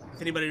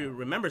anybody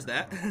remembers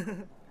that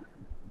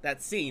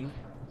that scene.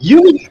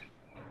 Yumi,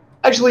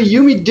 actually,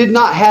 Yumi did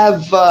not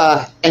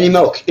have any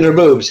milk in her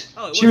boobs.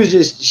 Oh, She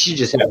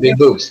just had big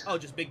boobs. Oh,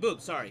 just big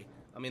boobs. Sorry.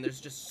 I mean,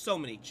 there's just so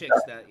many chicks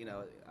that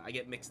I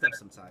get mixed up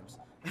sometimes.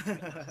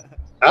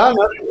 Oh,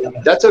 no,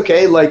 that's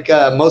okay. Like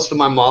most of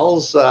my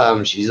models,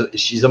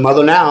 she's a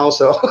mother now,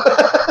 so.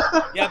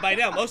 Yeah, by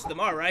now most of them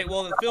are, right?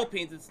 Well, in the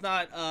Philippines, it's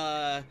not.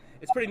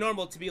 It's pretty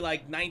normal to be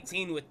like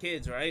 19 with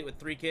kids, right? With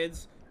 3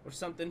 kids or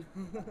something.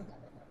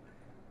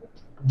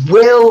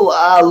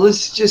 Well,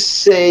 let's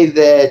just say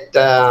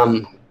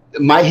that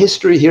my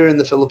history here in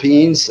the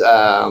Philippines,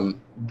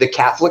 the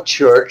Catholic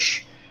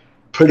Church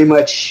pretty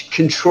much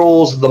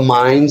controls the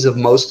minds of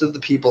most of the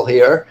people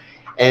here,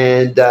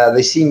 and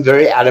they seem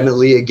very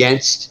adamantly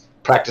against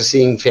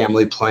practicing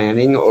family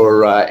planning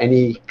or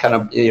any kind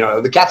of,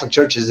 the Catholic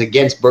Church is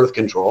against birth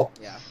control.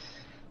 Yeah.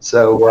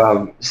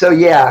 So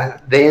yeah,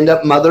 they end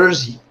up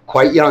mothers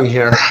quite young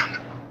here.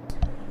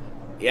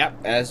 Yeah,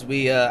 as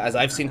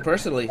I've seen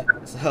personally.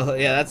 So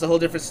yeah, that's a whole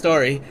different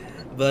story.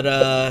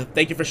 But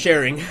thank you for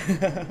sharing.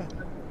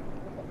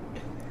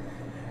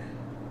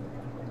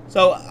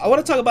 So I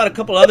want to talk about a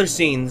couple other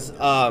scenes.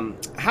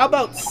 How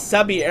about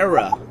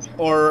Sabiera,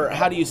 or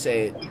how do you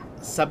say it?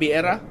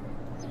 Sabiera?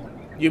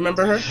 You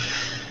remember her?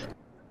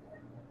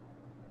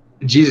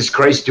 Jesus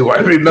Christ, do I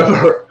remember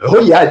her?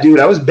 Oh yeah, dude,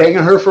 I was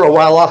banging her for a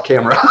while off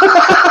camera.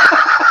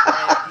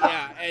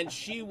 And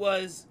she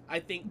was, I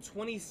think,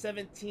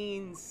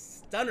 2017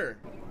 Stunner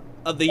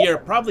of the year,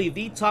 probably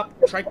the top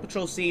Trike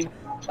Patrol scene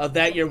of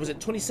that year. Was it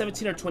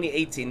 2017 or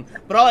 2018?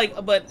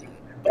 But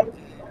it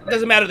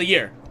doesn't matter the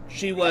year.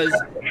 She was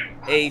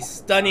a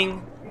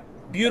stunning,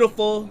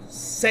 beautiful,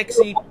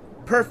 sexy,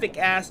 perfect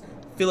ass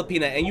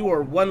Filipina, and you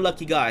were one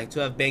lucky guy to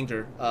have banged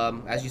her,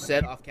 as you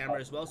said, off camera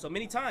as well, so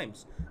many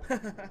times.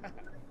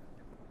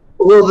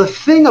 Well, the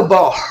thing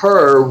about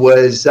her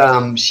was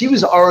she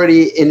was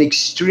already an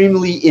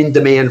extremely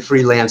in-demand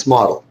freelance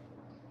model.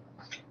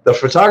 The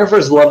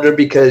photographers loved her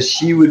because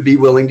she would be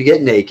willing to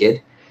get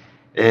naked.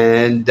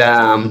 And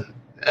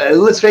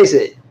let's face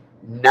it,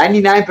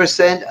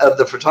 99% of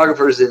the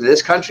photographers in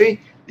this country,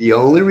 the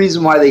only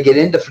reason why they get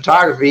into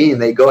photography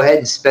and they go ahead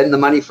and spend the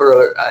money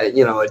for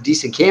a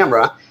decent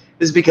camera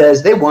is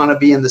because they want to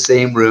be in the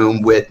same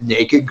room with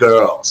naked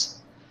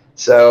girls.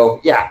 So,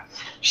 yeah,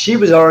 she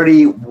was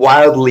already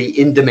wildly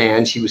in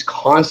demand. She was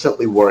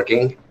constantly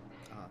working.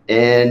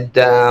 And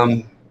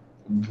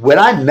when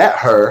I met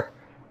her,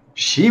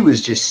 she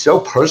was just so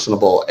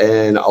personable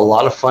and a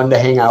lot of fun to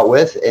hang out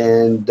with.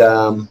 And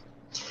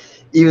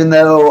even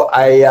though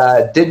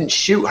I didn't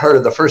shoot her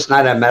the first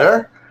night I met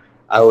her,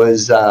 I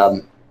was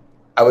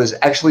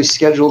actually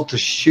scheduled to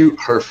shoot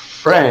her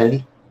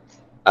friend,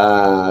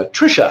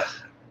 Trisha.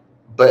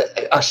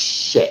 But, oh,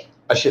 shit.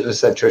 I shouldn't have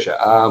said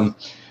Trisha.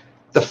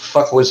 The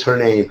fuck was her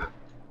name?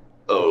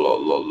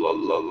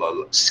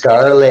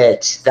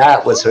 Scarlett.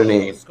 That was her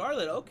name.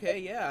 Scarlett, okay,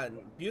 yeah.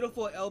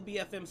 Beautiful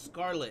LBFM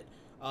Scarlett.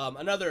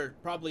 Another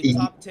probably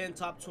top 10,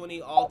 top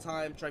 20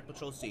 all-time Trike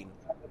Patrol scene.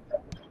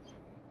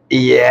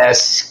 Yeah,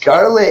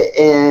 Scarlett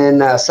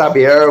and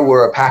Sabiera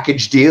were a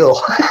package deal.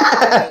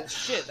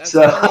 Shit, that's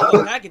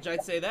a package,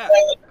 I'd say that.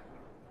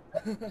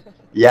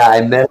 Yeah,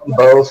 I met them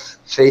both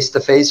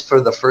face-to-face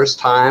for the first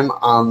time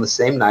on the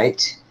same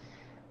night.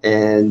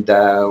 And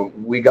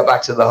we got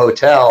back to the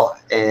hotel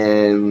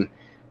and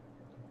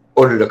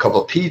ordered a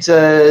couple of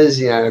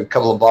pizzas, a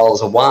couple of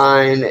bottles of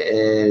wine,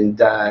 and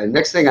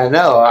next thing I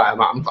know,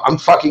 I'm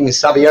fucking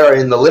Sabiera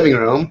in the living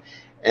room,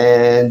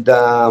 and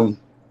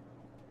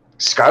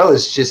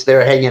Scarlett's just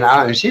there hanging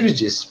out, and she was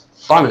just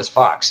fun as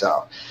fuck.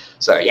 So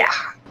yeah.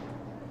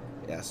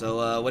 Yeah.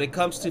 So when it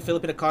comes to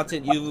Filipino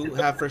content, you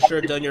have for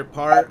sure done your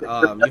part.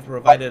 You've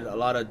provided a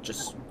lot of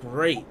just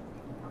great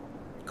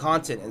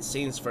content and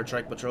scenes for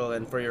Trike Patrol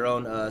and for your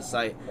own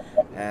site,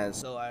 and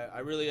so I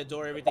really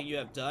adore everything you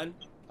have done.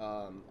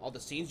 All the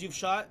scenes you've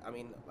shot. I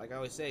mean, like I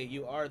always say,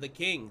 you are the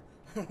king.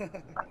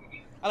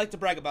 I like to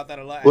brag about that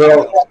a lot.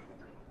 Well,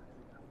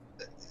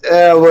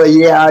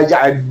 yeah,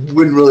 I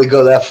wouldn't really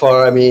go that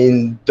far. I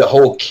mean, the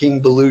whole King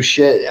Baliw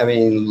shit. I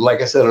mean,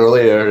 like I said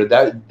earlier,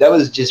 that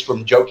was just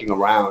from joking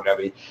around. I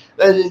mean,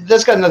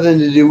 that's got nothing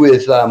to do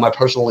with my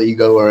personal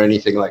ego or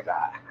anything like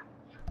that.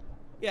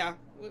 Yeah,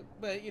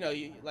 but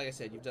like I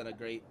said, you've done a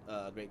great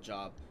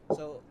job.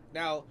 So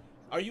now,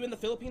 are you in the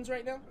Philippines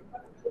right now?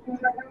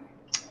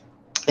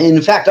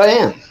 In fact, I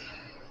am.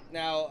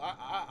 Now,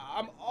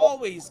 I'm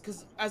always,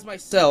 because as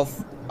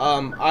myself,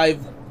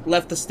 I've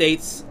left the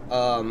States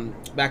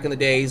back in the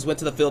days, went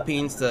to the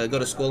Philippines to go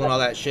to school and all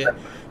that shit.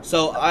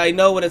 So I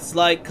know what it's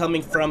like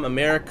coming from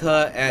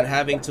America and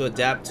having to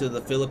adapt to the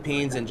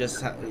Philippines and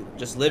just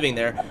living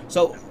there.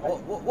 So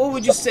what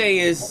would you say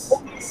is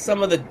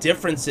some of the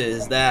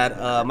differences that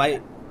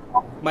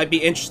might be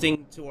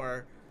interesting to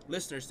our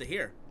listeners to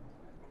hear?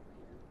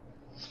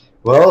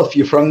 Well, if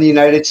you're from the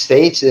United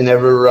States and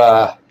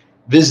ever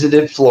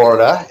visited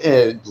Florida,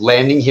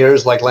 landing here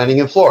is like landing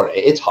in Florida.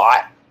 It's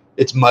hot,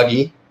 it's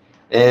muggy,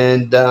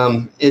 And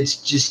it's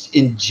just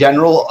in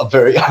general a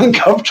very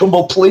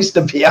uncomfortable place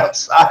to be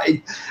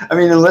outside. I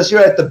mean, unless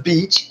you're at the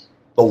beach,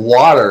 the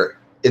water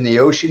in the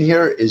ocean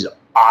here is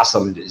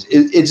awesome.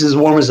 It's as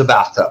warm as a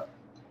bathtub.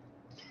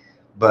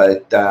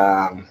 But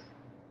and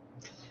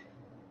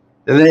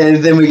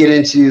then we get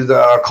into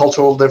the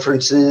cultural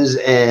differences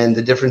and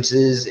the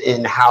differences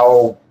in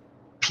how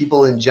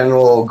people in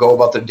general go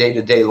about their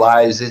day-to-day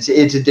lives. It's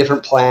a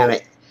different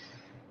planet.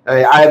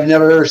 I've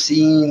never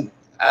seen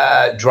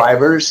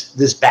drivers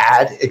this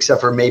bad,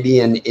 except for maybe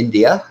in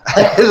India.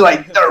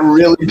 Like, they're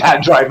really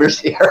bad drivers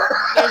here.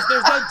 There's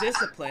no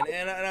discipline,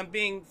 and I'm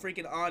being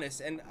freaking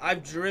honest. And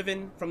I've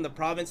driven from the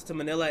province to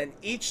Manila, and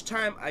each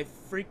time I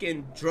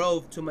freaking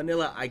drove to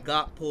Manila, I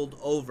got pulled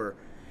over.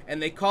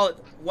 And they call it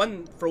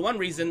for one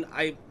reason.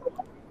 I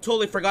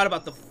totally forgot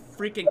about the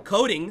freaking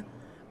coding,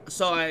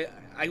 so I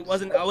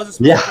wasn't supposed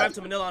to drive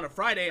to Manila on a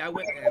Friday. I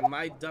went, and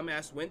my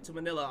dumbass went to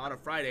Manila on a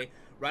Friday.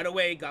 Right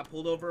away, got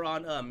pulled over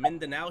on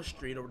Mindanao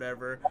Street or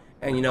whatever,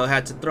 and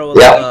had to throw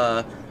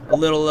a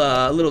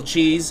little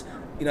cheese,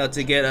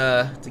 to get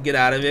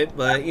out of it.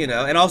 But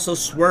and also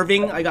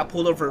swerving, I got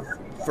pulled over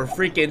for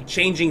freaking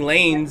changing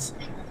lanes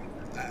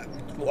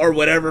or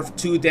whatever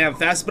too damn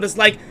fast. But it's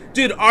like,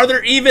 dude, are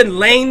there even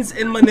lanes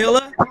in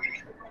Manila?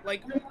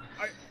 Like,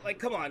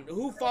 come on,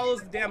 who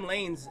follows the damn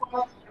lanes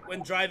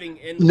when driving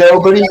in?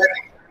 Nobody,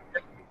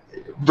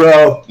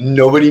 bro.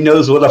 Nobody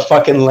knows what a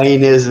fucking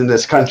lane is in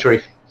this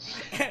country.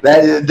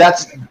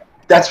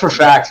 That's for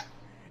fact.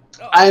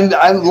 I'm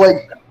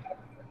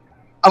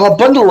a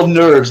bundle of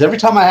nerves. Every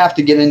time I have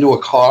to get into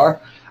a car,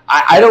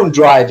 I don't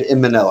drive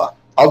in Manila.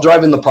 I'll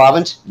drive in the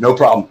province, no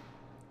problem.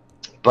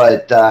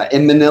 But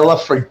in Manila,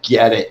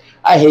 forget it.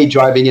 I hate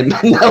driving in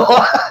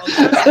Manila.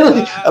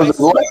 I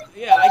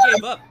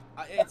gave up.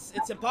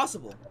 It's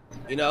impossible.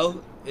 And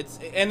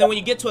then when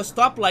you get to a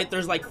stoplight,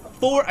 there's like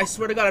 4. I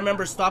swear to God, I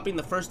remember stopping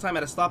the first time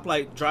at a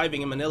stoplight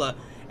driving in Manila,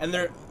 and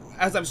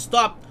as I've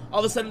stopped, all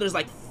of a sudden there's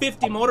like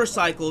 50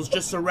 motorcycles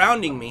just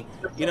surrounding me.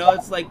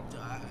 It's like,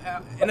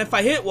 and if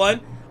I hit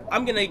one,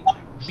 I'm gonna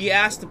be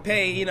asked to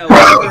pay,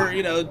 whatever,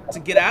 to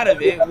get out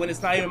of it when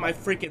it's not even my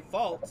freaking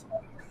fault.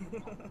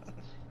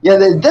 Yeah,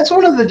 that's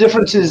one of the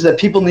differences that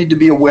people need to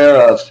be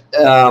aware of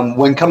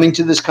when coming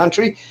to this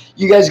country.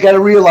 You guys got to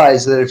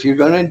realize that if you're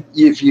gonna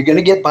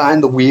get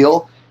behind the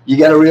wheel, you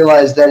got to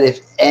realize that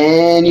if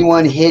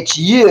anyone hits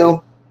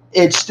you,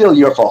 it's still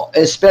your fault.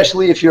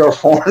 Especially if you're a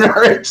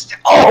foreigner, it's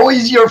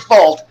always your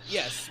fault.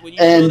 Yes, when you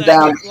show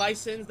that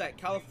license, that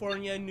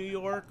California, New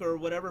York, or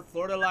whatever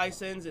Florida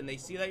license, and they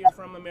see that you're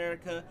from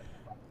America,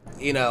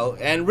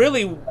 and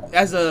really,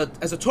 as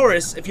a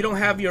tourist, if you don't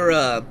have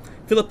your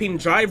Philippine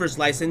driver's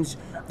license,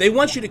 they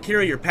want you to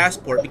carry your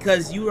passport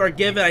because you are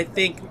given, I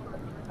think,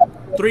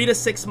 3 to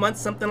 6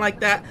 months, something like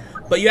that.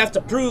 But you have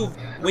to prove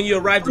when you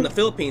arrived in the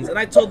Philippines. And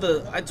I told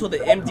the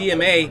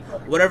MDMA,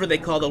 whatever they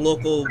call the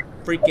local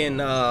freaking,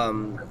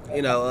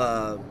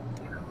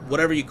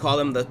 whatever you call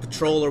them, the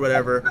patrol or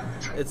whatever.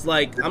 It's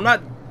like, I'm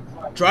not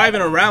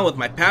driving around with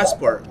my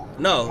passport.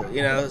 No,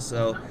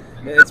 so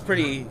it's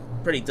pretty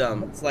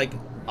dumb. It's like,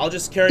 I'll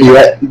just carry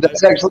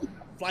that's actually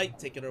flight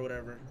ticket or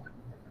whatever.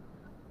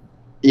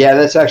 Yeah,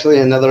 that's actually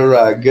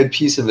another good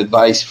piece of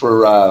advice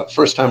for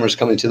first-timers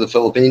coming to the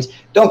Philippines.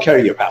 Don't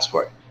carry your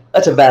passport.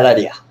 That's a bad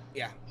idea.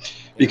 Yeah.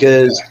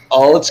 Because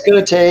all it's going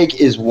to take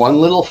is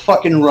one little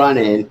fucking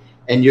run-in,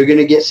 and you're going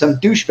to get some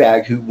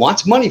douchebag who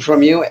wants money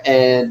from you,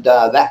 and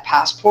that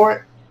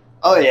passport,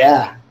 oh,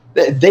 yeah.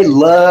 They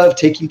love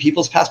taking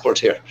people's passports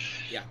here.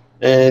 Yeah.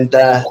 And,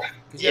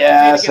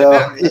 yeah, so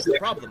that's the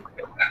problem.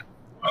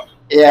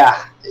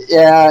 Yeah.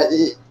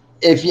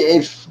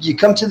 If you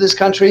come to this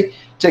country,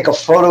 take a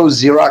photo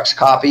Xerox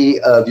copy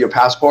of your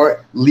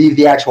passport, leave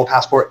the actual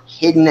passport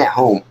hidden at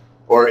home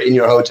or in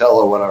your hotel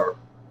or whatever.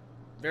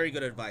 Very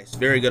good advice.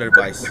 Very good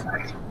advice.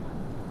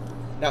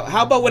 Now,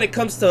 how about when it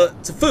comes to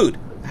food?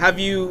 Are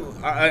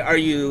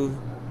you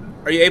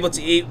able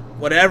to eat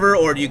whatever,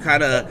 or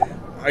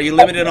are you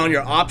limited on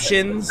your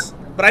options?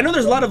 But I know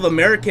there's a lot of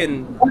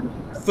American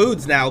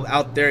foods now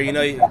out there.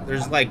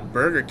 There's like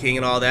Burger King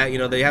and all that.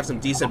 They have some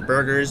decent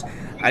burgers.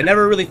 I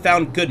never really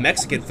found good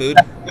Mexican food,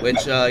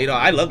 which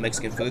I love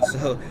Mexican food,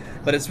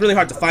 but it's really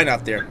hard to find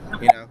out there.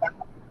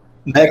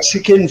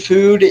 Mexican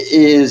food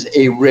is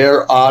a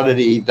rare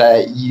oddity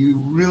that you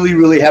really,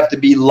 really have to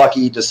be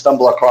lucky to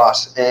stumble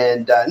across.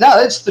 And no,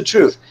 that's the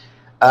truth.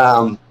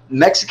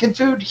 Mexican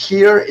food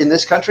here in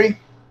this country,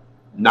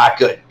 not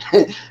good.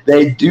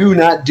 They do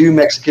not do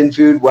Mexican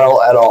food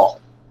well at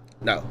all.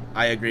 No,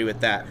 I agree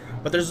with that.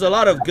 But there's a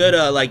lot of good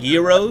like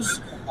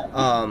gyros.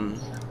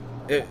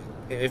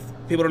 If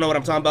people don't know what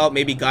I'm talking about,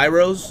 maybe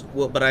gyros.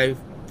 Well, but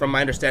from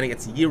my understanding,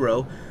 it's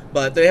gyro.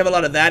 But they have a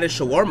lot of that in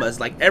shawarmas,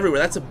 like everywhere.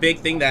 That's a big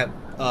thing that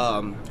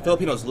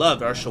Filipinos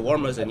love, are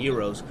shawarmas and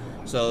gyros.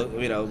 So,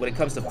 when it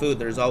comes to food,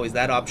 there's always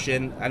that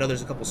option. I know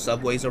there's a couple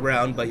Subways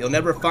around, but you'll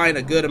never find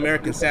a good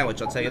American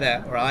sandwich, I'll tell you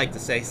that. Or I like to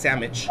say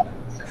sandwich.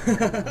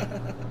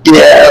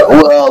 Yeah,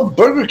 well,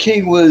 Burger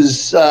King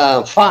was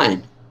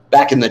fine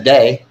back in the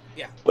day.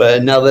 Yeah.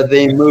 But now that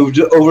they moved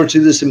over to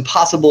this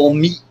Impossible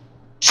Meat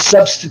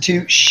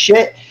substitute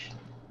shit,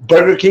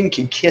 Burger King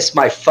can kiss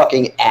my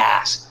fucking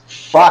ass.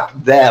 Fuck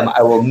them.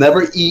 I will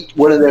never eat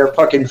one of their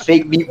fucking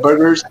fake meat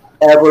burgers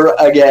ever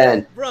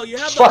again. Bro, you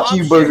have the Fuck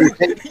you, Burger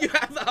option. King. You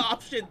have the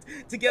option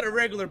to get a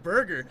regular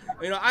burger.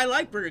 You know, I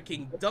like Burger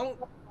King. Don't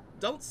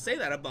say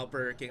that about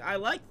Burger King. I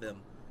like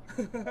them.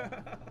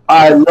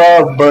 I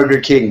love Burger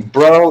King,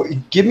 bro.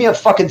 Give me a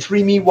fucking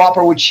 3-meat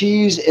Whopper with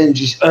cheese and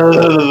just,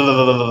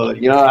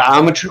 you know,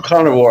 I'm a true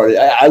carnivore.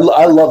 I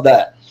love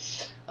that.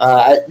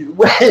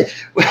 The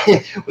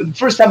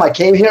first time I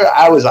came here,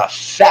 I was a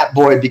fat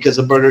boy because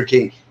of Burger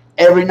King.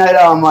 Every night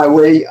on my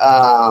way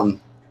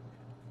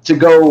to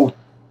go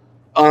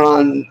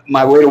on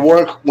my way to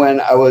work, when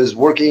I was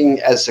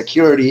working as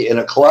security in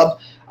a club,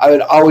 I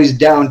would always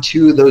down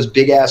 2 of those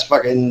big ass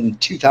fucking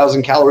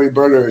 2,000 calorie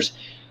burgers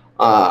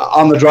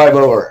on the drive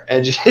over,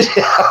 and just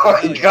oh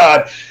my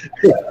god,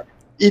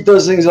 eat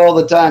those things all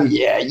the time.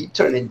 Yeah, you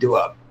turn into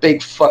a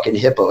big fucking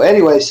hippo.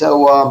 Anyway,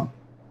 so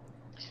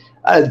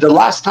the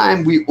last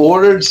time we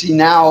ordered, see,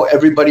 now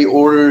everybody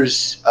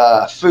orders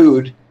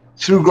food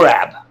through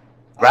Grab.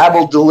 Grab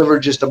will deliver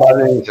just about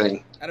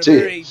anything at a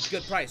very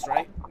good price,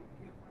 right?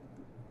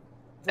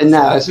 And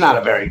no, it's not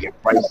a very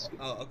good price.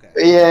 Oh, okay.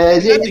 Yeah,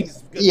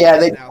 yeah,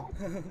 they now.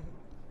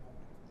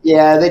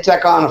 yeah, they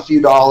tack on a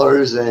few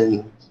dollars,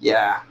 and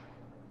yeah,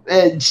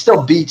 it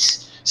still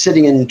beats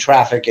sitting in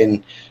traffic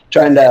and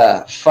trying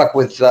to fuck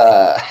with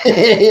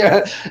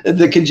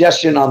the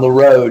congestion on the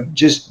road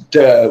just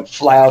to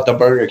fly out to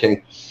Burger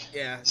King.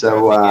 Yeah.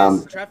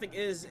 So traffic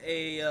is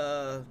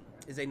a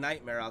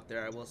nightmare out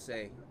there, I will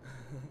say.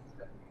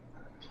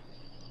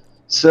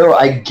 So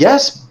I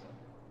guess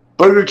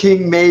Burger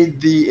King made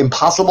the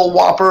Impossible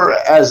Whopper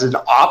as an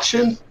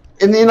option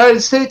in the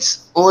United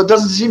States. Well, it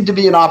doesn't seem to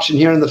be an option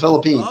here in the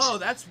Philippines. Oh,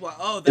 that's why.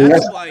 Oh,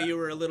 that's why you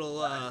were a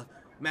little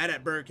mad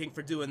at Burger King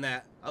for doing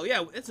that. Oh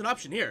yeah, it's an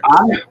option here.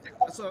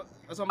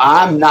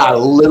 I'm not a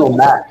little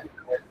mad.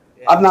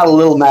 Yeah. I'm not a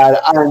little mad.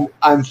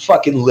 I'm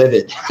fucking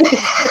livid.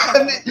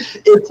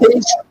 It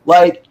tastes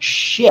like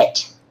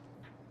shit.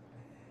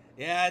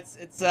 Yeah,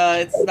 it's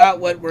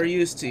not what we're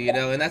used to, you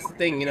know, and that's the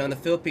thing, you know, in the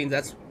Philippines.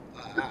 That's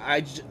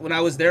when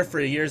I was there for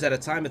years at a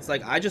time, it's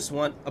like I just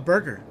want a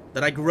burger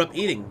that I grew up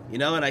eating, you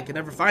know, and I could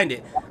never find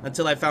it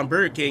until I found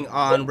Burger King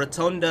on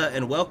Rotunda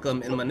and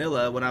Welcome in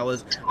Manila. When I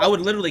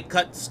would literally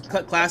cut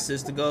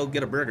classes to go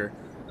get a burger,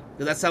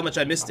 because that's how much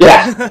I missed it.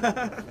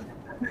 Yeah.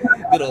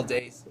 Good old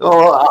days.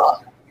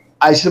 Well,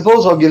 I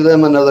suppose I'll give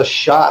them another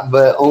shot,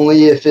 but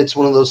only if it's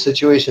one of those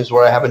situations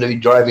where I happen to be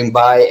driving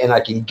by and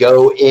I can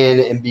go in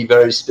and be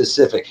very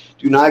specific.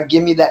 Do not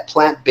give me that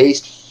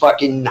plant-based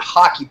fucking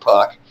hockey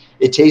puck.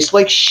 It tastes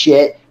like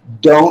shit.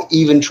 Don't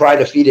even try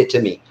to feed it to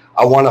me.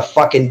 I want a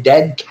fucking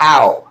dead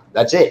cow.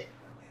 That's it.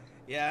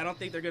 Yeah, I don't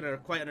think they're gonna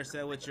quite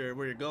understand where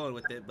you're going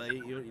with it, but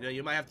you know,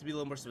 you might have to be a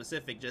little more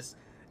specific. Just,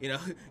 you know,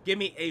 give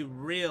me a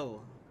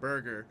real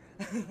burger.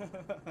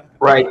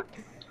 Right.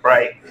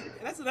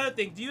 And that's another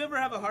thing. Do you ever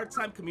have a hard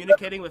time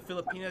communicating with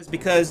Filipinos?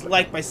 Because,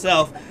 like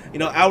myself, you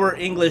know, our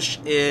English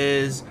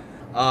is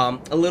a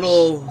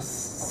little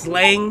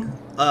slang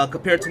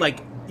compared to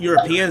like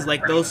Europeans.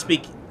 Like those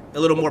speak a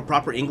little more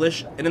proper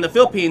English, and in the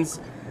Philippines,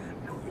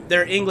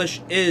 their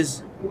English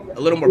is a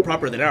little more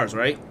proper than ours,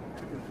 right?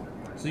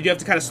 So you have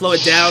to kind of slow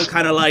it down,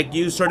 kind of like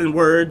use certain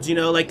words. You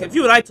know, like if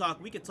you and I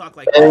talk, we could talk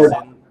like this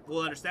and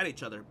we'll understand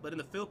each other. But in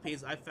the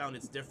Philippines, I found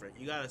it's different.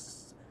 You gotta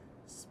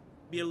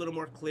be a little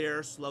more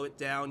clear, slow it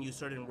down, use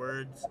certain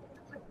words.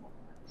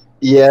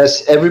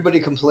 Yes,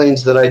 everybody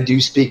complains that I do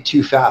speak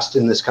too fast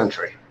in this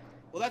country.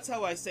 Well, that's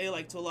how I say,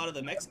 like, to a lot of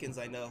the Mexicans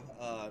I know.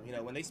 You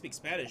know, when they speak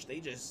Spanish,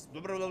 they just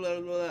blah, blah, blah, blah,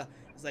 blah.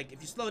 It's like,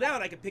 if you slow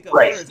down, I can pick up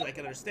words and I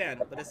can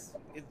understand. But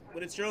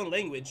when it's your own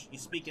language, you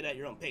speak it at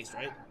your own pace,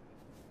 right?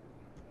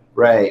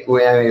 Right.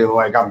 Well, I mean,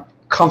 like, I'm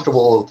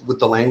comfortable with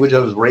the language. I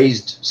was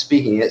raised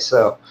speaking it,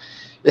 so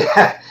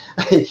yeah.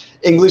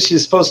 English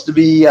is supposed to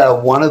be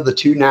one of the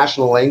 2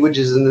 national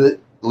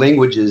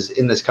languages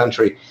in this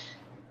country.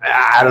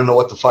 I don't know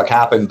what the fuck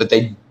happened, but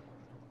they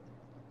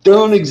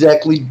don't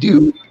exactly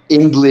do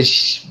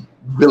English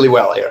really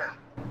well here.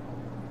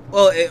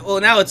 Well,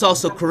 now it's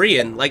also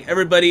Korean. Like,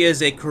 everybody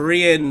is a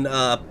Korean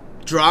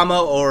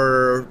drama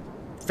or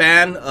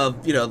fan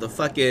of, you know, the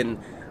fucking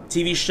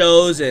TV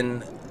shows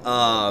and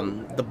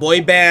the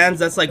boy bands.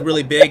 That's like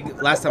really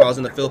big. Last time I was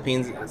in the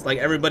Philippines, it's like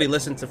everybody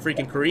listened to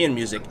freaking Korean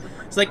music.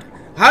 It's like,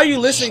 how are you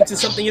listening to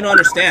something you don't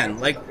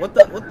understand? Like,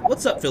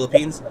 what's up,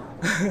 Philippines?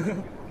 I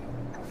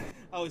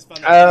always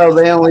found that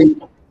they only.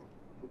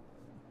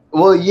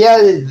 Well, yeah,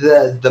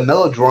 the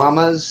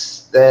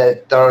melodramas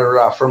that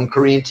are from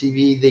Korean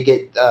TV, they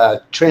get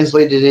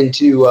translated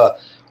into,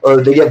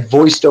 or they get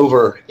voiced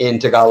over in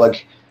Tagalog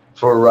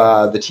for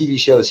the TV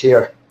shows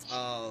here.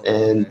 Oh,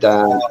 and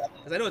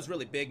because I know it's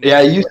really big.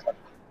 Yeah,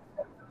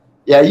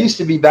 it used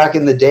to be back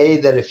in the day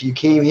that if you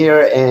came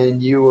here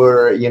and you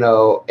were, you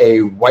know,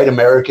 a white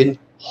American,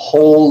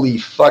 holy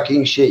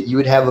fucking shit, you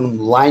would have them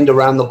lined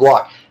around the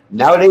block.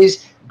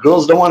 Nowadays,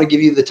 girls don't want to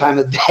give you the time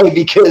of day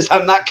because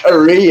I'm not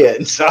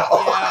Korean. So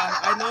yeah,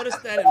 I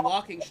noticed that in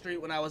Walking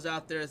Street when I was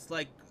out there. It's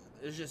like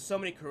there's just so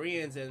many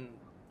Koreans, and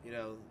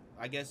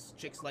I guess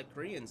chicks like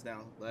Koreans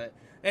now. But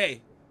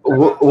hey,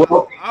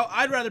 Well,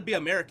 I'd rather be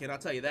American. I'll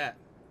tell you that.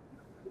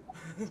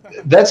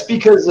 that's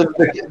because of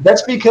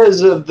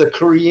the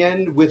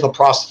Korean with a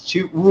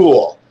prostitute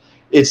rule.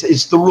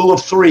 It's the rule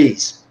of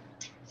threes.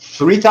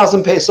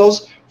 3,000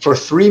 pesos for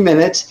 3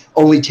 minutes,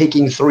 only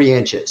taking 3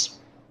 inches.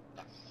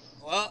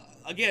 Well,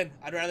 again,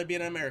 I'd rather be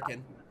an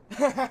American.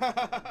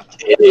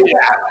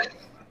 Yeah.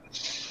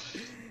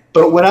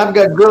 But when I've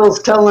got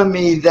girls telling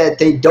me that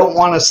they don't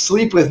want to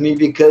sleep with me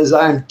because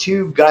I'm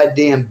too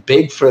goddamn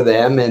big for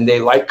them, and they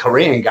like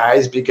Korean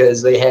guys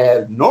because they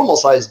have normal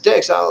sized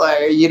dicks, I'm like,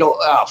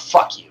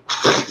 fuck you.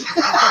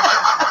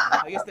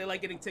 I guess they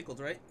like getting tickled,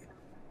 right?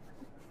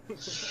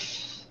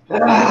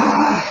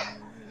 Yeah,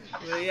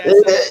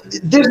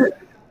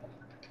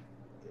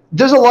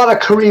 there's a lot of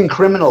Korean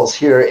criminals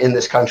here in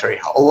this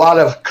country. A lot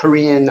of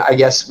Korean, I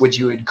guess, what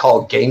you would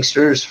call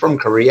gangsters from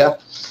Korea.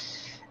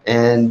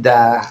 And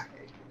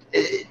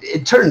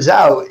it turns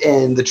out,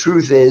 and the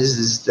truth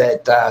is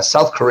that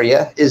South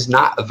Korea is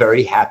not a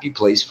very happy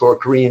place for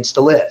Koreans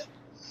to live,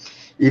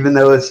 even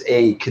though it's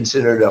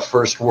considered a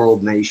first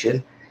world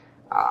nation.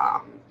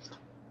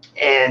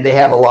 And they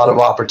have a lot of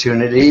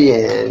opportunity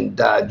and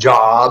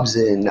jobs,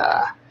 and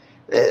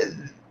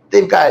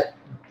they've got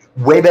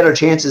way better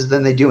chances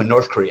than they do in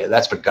North Korea.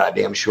 That's for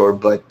goddamn sure.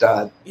 But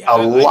a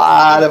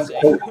lot of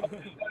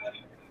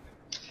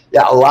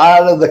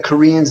the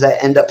Koreans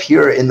that end up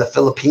here in the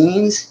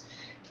Philippines,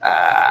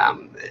 I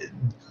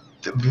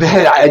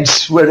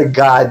swear to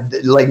God,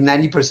 like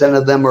 90%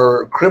 of them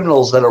are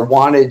criminals that are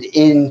wanted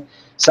in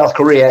South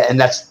Korea, and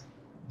that's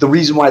the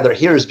reason why they're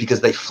here is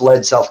because they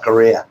fled South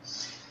Korea.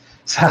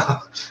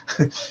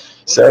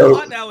 So, a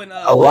lot now in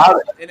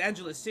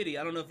Angeles City.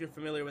 I don't know if you're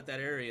familiar with that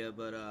area,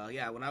 but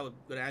yeah, when I would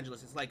go to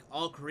Angeles, it's like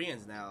all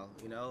Koreans now.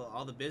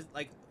 All the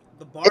like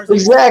the bars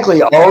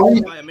exactly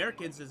owned by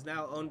Americans is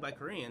now owned by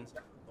Koreans,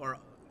 or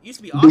used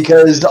to be Austin.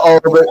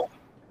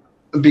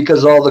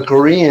 Because all the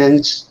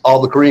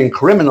Korean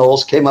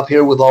criminals came up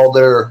here with all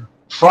their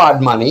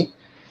fraud money,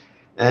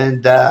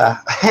 and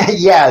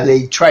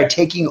they tried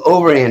taking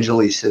over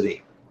Angeles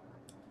City.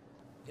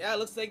 Yeah, it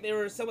looks like they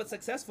were somewhat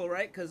successful,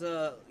 right? Because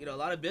a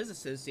lot of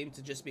businesses seem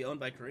to just be owned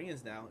by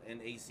Koreans now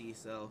in AC.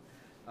 So,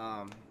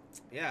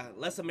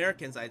 less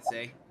Americans, I'd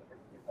say.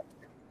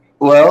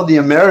 Well, the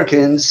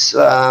Americans,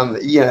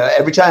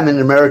 every time an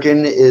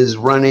American is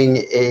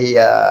running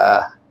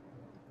a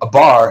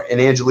bar in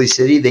Angeles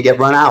City, they get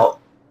run out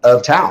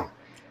of town.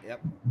 Yep.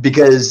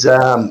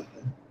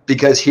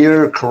 Because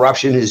here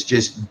corruption is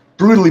just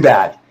brutally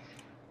bad.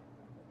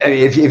 I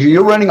mean, if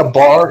you're running a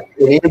bar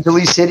in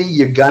Angeles City,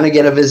 you're going to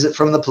get a visit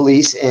from the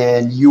police,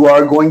 and you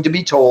are going to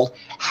be told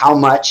how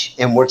much,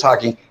 and we're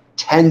talking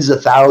tens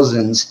of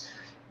thousands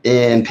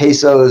in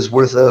pesos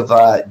worth of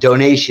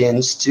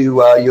donations to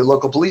your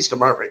local police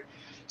department.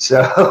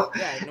 So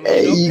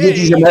you get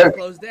these Americans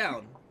closed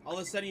down. All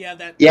of a sudden, you have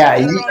that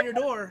letter on your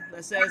door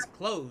that says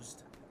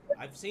closed.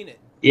 I've seen it.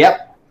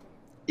 Yep.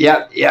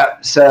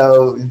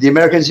 So the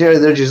Americans here,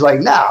 they're just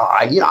like, no,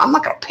 I'm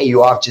not going to pay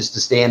you off just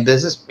to stay in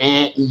business.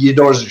 Man, your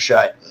doors are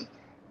shut.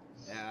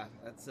 Yeah,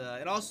 that's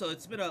and also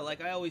it's been like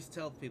I always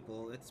tell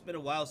people, it's been a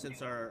while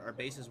since our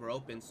bases were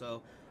open.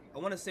 So I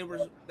want to say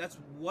that's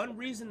one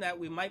reason that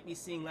we might be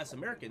seeing less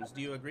Americans.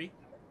 Do you agree?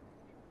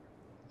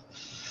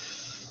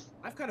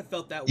 I've kind of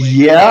felt that way.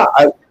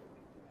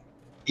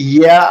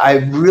 Yeah, I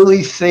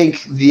really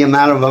think the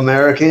amount of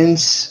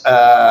Americans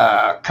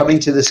coming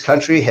to this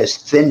country has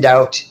thinned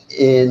out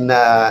in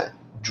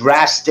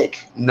drastic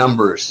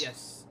numbers.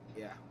 Yes,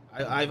 yeah,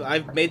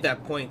 I've made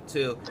that point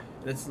too.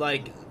 It's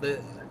like the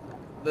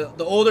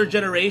older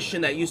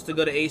generation that used to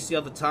go to AC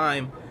all the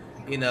time,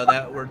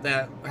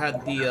 that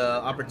had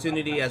the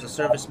opportunity as a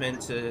serviceman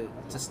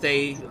to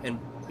stay and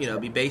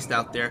be based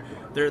out there.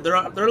 They're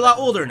a lot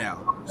older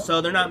now,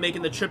 so they're not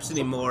making the trips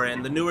anymore,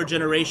 and the newer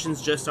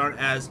generations just aren't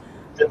as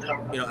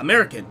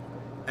American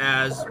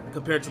as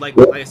compared to like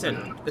I said,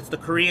 it's the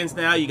Koreans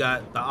now. You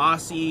got the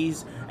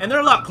Aussies, and they're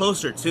a lot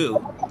closer too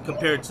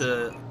compared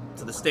to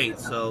the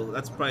States. So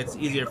that's probably it's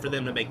easier for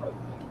them to make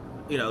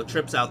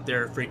trips out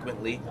there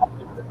frequently.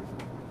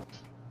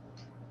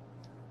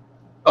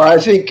 I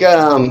think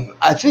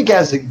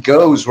as it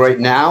goes right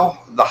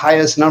now, the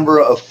highest number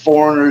of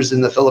foreigners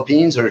in the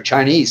Philippines are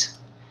Chinese.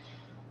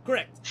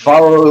 Correct.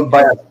 Followed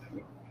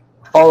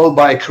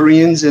by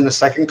Koreans in the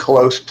second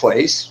close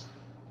place.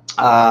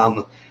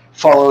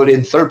 Followed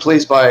in third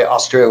place by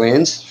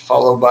Australians,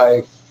 followed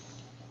by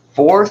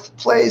fourth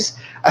place.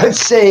 I would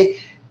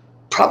say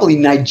probably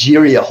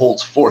Nigeria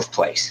holds fourth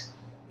place.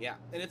 Yeah,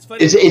 and it's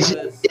funny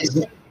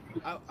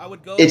I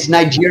would go. It's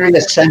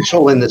Nigeria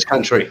Central in this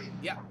country.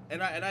 Yeah,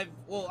 and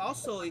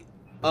also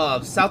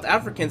South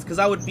Africans, because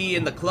I would be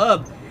in the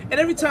club, and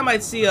every time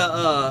I'd see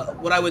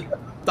what I would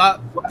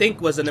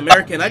think was an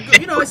American, I'd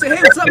go, I say,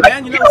 hey, what's up,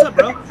 man? What's up,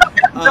 bro?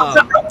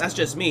 That's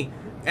just me.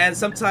 And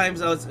sometimes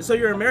so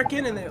you're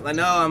American, and they're like,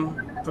 no,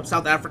 I'm from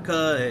South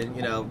Africa, and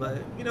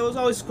but it was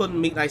always cool to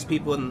meet nice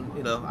people,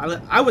 and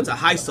I went to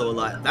high school a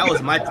lot. That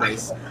was my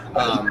place.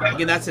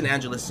 Again, that's in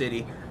Angeles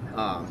City.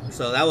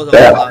 So that was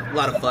Yeah. a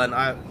lot of fun.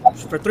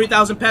 For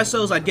 3,000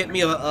 pesos, I'd get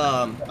me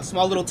a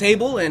small little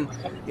table and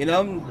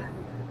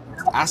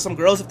ask some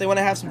girls if they want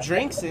to have some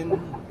drinks and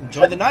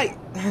enjoy the night.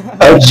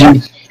 Oh,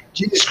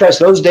 Jesus Christ,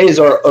 those days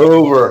are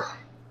over.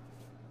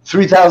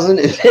 3,000,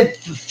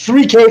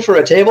 3K for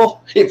a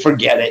table?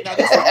 Forget it. Now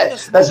these are only the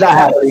That's smaller not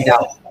happening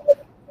tables.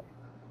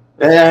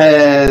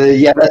 now.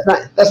 Yeah,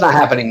 that's not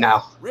happening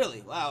now.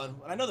 Really? Wow. And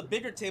I know the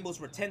bigger tables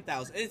were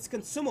 10,000. It's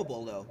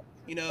consumable though.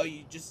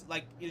 You just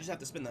have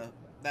to spend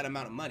that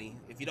amount of money.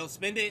 If you don't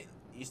spend it,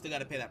 you still got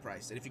to pay that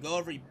price. And if you go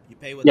over, you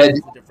pay Yeah,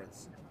 what's the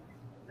difference.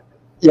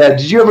 yeah.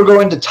 Did you ever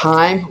go into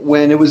Time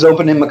when it was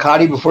open in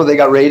Makati before they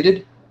got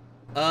raided?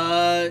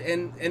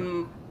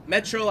 In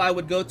Metro, I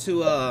would go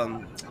to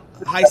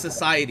High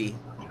Society.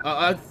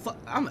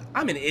 I'm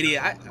an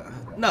idiot.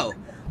 No,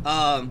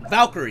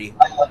 Valkyrie.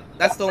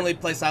 That's the only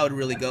place I would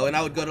really go, and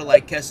I would go to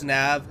like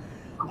Kesnav.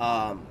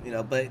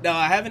 But no,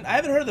 I haven't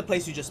heard of the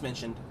place you just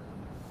mentioned.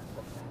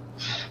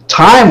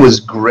 Time was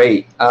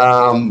great.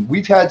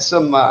 We've had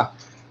some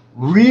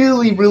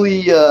really,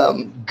 really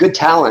good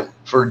talent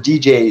for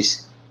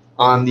DJs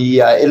on the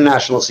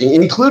international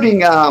scene,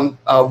 including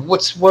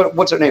what's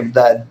her name?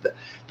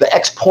 The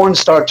ex porn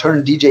star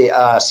turned DJ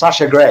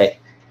Sasha Grey.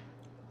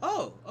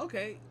 Oh,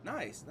 okay,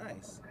 nice.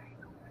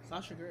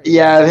 Sasha Grey.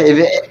 Yeah,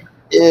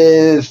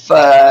 if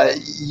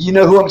you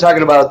know who I'm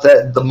talking about,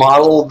 the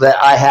model that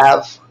I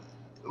have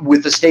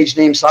with the stage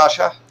name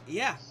Sasha.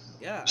 Yeah,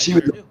 I She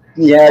was sure do.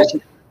 yeah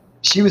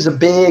she was a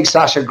big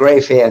Sasha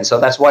Grey fan, so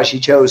that's why she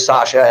chose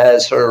Sasha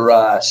as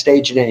her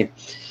stage name.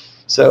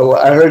 So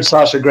I heard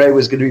Sasha Grey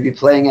was going to be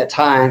playing at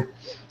Time,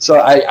 so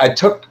I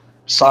took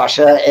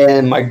Sasha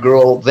and my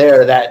girl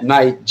there that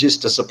night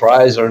just to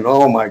surprise her, and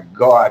oh my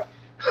god,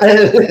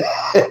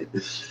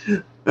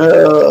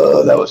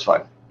 oh, that was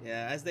fun.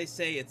 Yeah, as they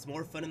say, it's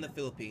more fun in the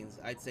Philippines.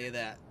 I'd say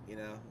that, and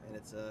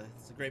it's a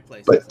great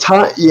place. But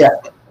Time, yeah,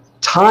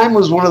 Time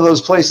was one of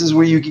those places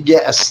where you could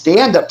get a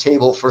stand-up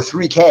table for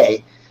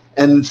 3K,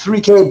 and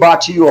 3K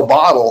bought you a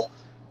bottle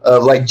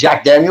of like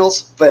Jack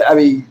Daniels. But I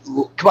mean,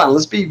 come on,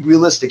 let's be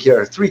realistic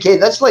here. 3K,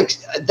 that's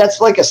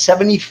like a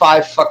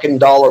 75 fucking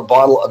dollar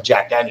bottle of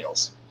Jack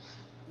Daniels.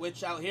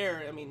 Which out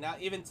here, I mean, now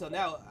even till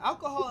now,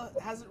 alcohol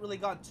hasn't really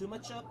gone too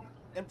much up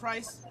in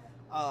price.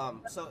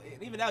 So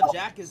even now,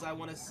 Jack is, I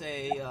want to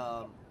say,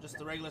 just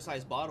the regular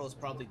size bottle is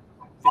probably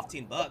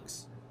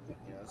 $15.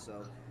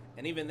 So,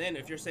 and even then,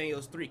 if you're saying it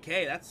was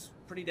 3K, that's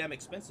pretty damn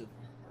expensive.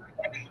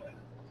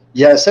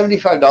 Yeah,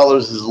 $75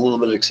 is a little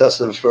bit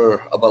excessive for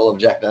a bottle of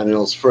Jack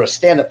Daniels for a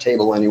stand-up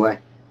table, anyway.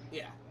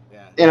 Yeah,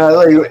 yeah.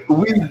 Like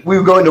we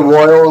would go into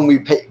Royal and we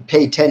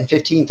pay 10,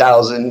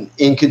 15,000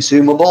 in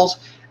consumables,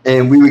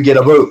 and we would get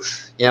a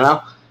booth,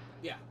 Yeah.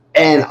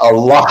 and a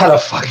lot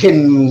of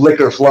fucking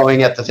liquor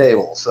flowing at the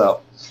table. So,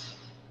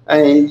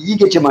 I mean, you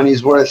get your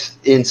money's worth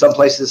in some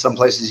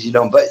places you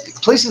don't. But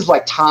places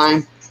like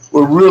Time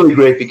were really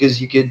great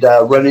because you could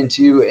run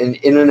into an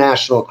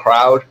international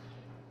crowd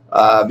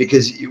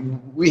because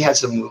we had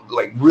some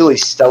like really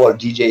stellar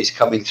DJs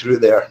coming through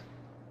there.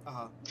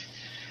 Uh-huh.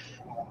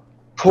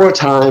 Poor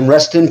Time,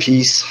 rest in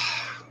peace.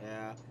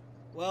 Yeah.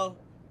 Well,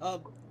 do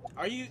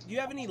you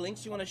have any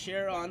links you want to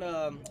share on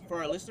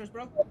for our listeners,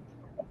 bro?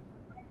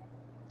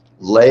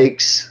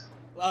 Lakes.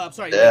 I'm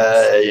sorry,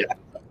 links. Yeah.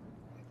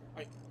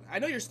 I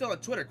know you're still on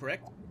Twitter,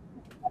 correct?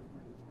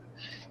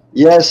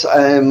 Yes,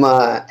 I'm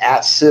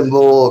at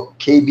symbol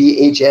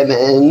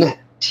KBHMNTP,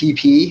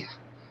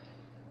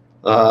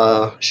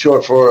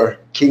 short for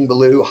King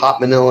Baliw,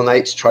 Hot Manila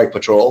Nights, Trike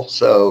Patrol.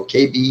 So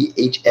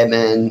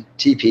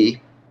KBHMNTP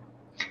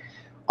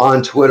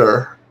on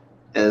Twitter.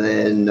 And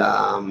then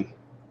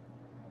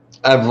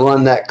I've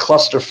run that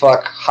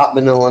clusterfuck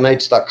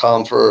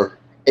hotmanilanights.com for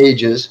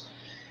ages.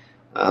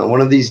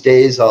 One of these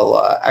days, I'll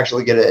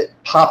actually get it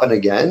popping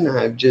again.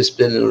 I've just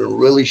been in a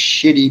really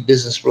shitty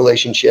business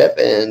relationship,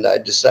 and I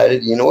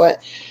decided, you know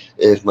what?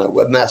 If my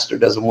webmaster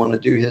doesn't want to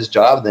do his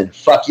job, then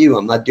fuck you.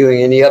 I'm not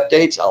doing any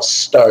updates. I'll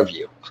starve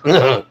you.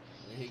 There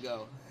you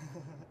go.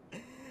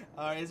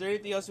 All right. Is there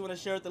anything else you want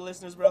to share with the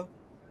listeners, bro?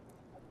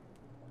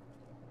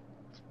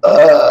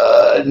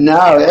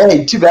 No.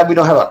 Hey, too bad we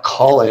don't have a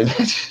call-in.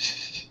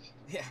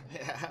 Yeah.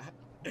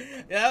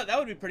 Yeah, that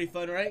would be pretty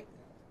fun, right?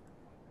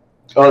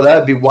 Oh,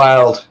 that'd be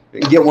wild.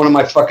 Get one of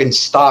my fucking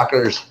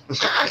stalkers.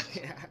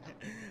 Yeah.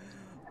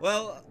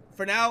 Well,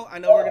 for now, I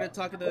know we're going to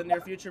talk in the near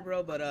future,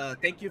 bro, but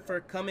thank you for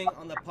coming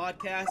on the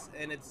podcast,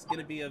 and it's going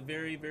to be a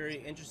very, very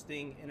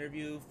interesting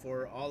interview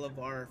for all of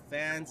our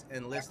fans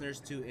and listeners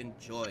to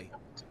enjoy.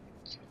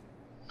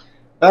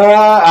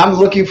 I'm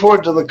looking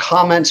forward to the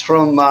comments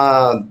from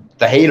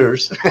the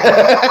haters.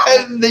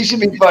 They should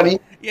be funny.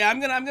 Yeah,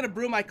 I'm gonna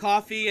brew my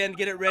coffee and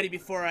get it ready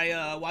before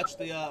I watch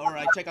or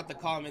I check out the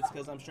comments,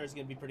 because I'm sure it's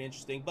gonna be pretty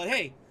interesting. But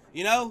hey,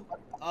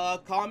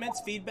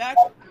 comments, feedback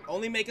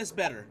only make us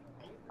better.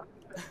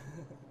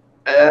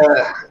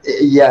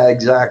 Yeah,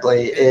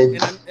 exactly. And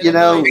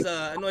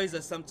annoys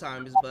us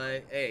sometimes,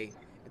 but hey,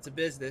 it's a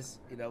business.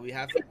 We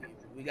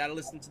gotta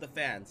listen to the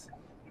fans.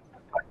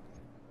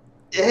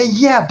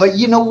 Yeah, but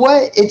you know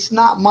what? It's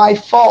not my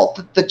fault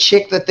that the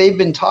chick that they've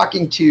been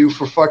talking to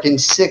for fucking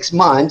 6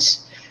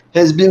 months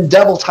has been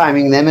double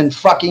timing them and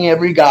fucking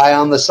every guy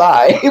on the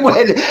side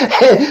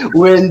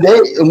when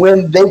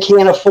they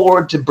can't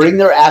afford to bring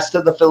their ass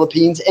to the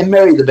Philippines and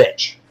marry the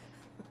bitch.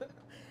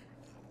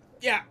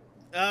 Yeah.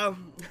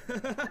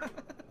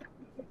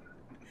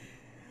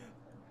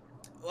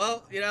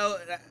 Well,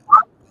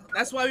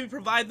 that's why we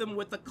provide them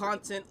with the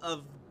content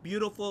of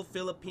beautiful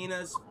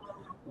Filipinas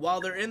while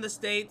they're in the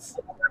States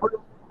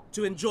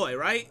to enjoy,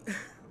 right?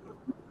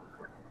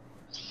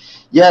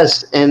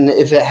 Yes, and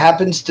if it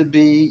happens to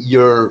be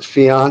your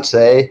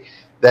fiance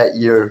that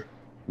you're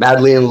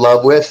madly in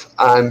love with,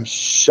 I'm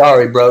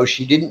sorry, bro.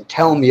 She didn't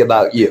tell me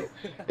about you,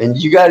 and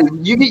you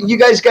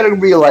guys got to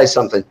realize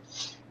something.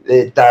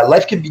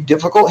 Life can be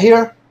difficult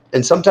here,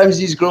 and sometimes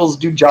these girls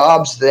do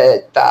jobs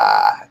that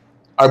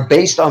are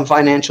based on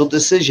financial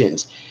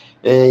decisions.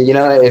 And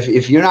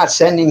if you're not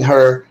sending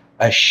her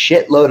a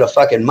shitload of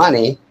fucking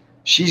money,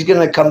 she's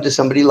gonna come to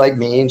somebody like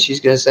me and she's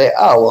gonna say,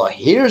 "Oh, well,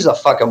 here's a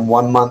fucking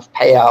 1 month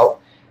payout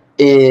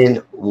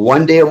in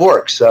 1 day of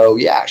work." So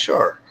yeah,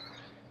 sure.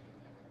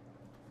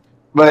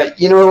 But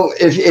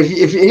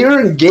if you're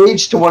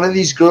engaged to one of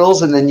these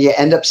girls and then you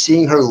end up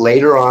seeing her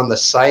later on the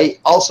site,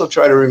 also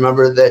try to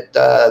remember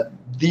that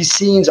these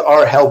scenes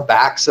are held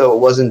back, so it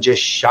wasn't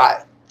just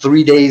shot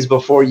 3 days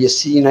before you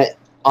seen it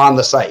on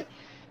the site.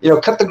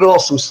 Cut the girl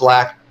some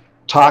slack,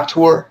 talk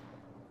to her.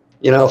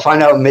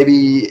 Find out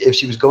maybe if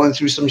she was going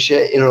through some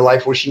shit in her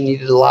life where she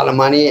needed a lot of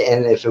money,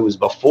 and if it was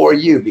before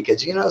you,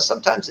 because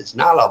sometimes it's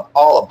not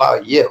all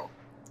about you.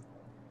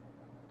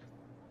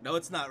 No,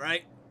 it's not,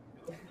 right?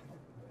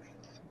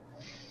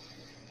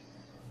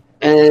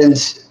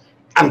 And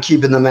I'm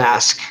keeping the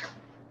mask.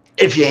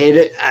 If you hate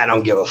it, I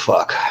don't give a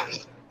fuck.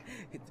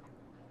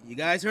 You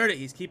guys heard it.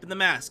 He's keeping the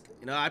mask.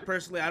 I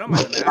personally, I don't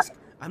mind the mask.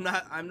 I'm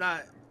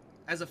not.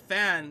 As a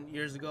fan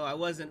years ago, I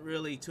wasn't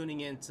really tuning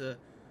in to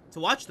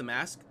watch the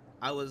mask.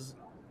 I was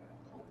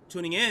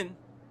tuning in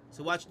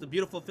to watch the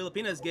beautiful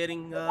Filipinas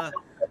getting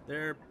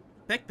their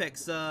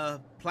pecs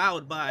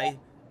plowed by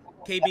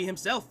KB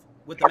himself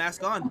with the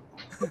mask on.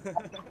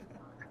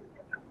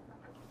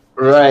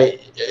 Right.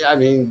 I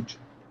mean,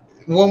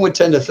 one would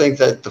tend to think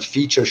that the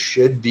feature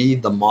should be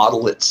the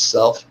model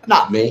itself,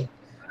 not me.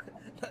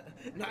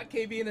 Not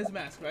KB in his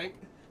mask, right?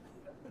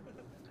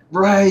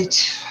 Right.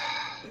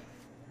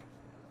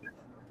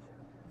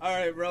 All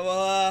right, bro.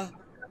 Well,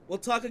 we'll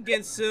talk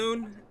again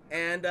soon,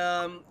 and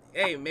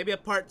hey, maybe a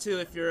part two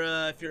if you're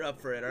up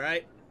for it. All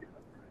right.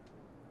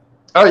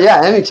 Oh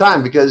yeah,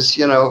 anytime because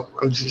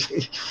I'm just,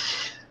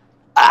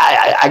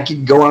 I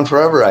could go on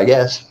forever, I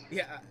guess.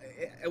 Yeah,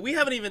 we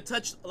haven't even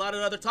touched a lot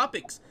of other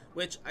topics,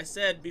 which I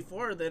said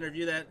before the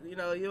interview that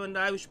you and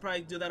I we should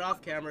probably do that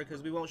off camera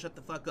because we won't shut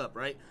the fuck up,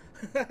 right?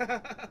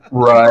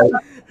 Right.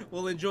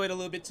 We'll enjoy it a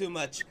little bit too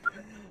much.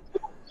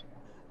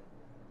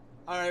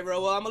 All right,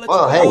 bro. Well, I'm gonna let you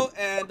Well, hey, go,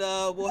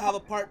 and we'll have a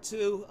part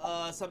two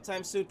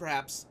sometime soon,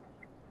 perhaps.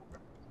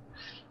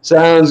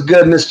 sounds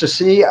good, Mr.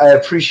 C. I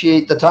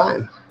appreciate the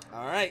time.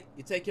 All right,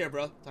 you take care,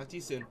 bro. Talk to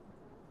you soon.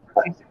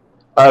 All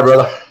right,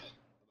 brother.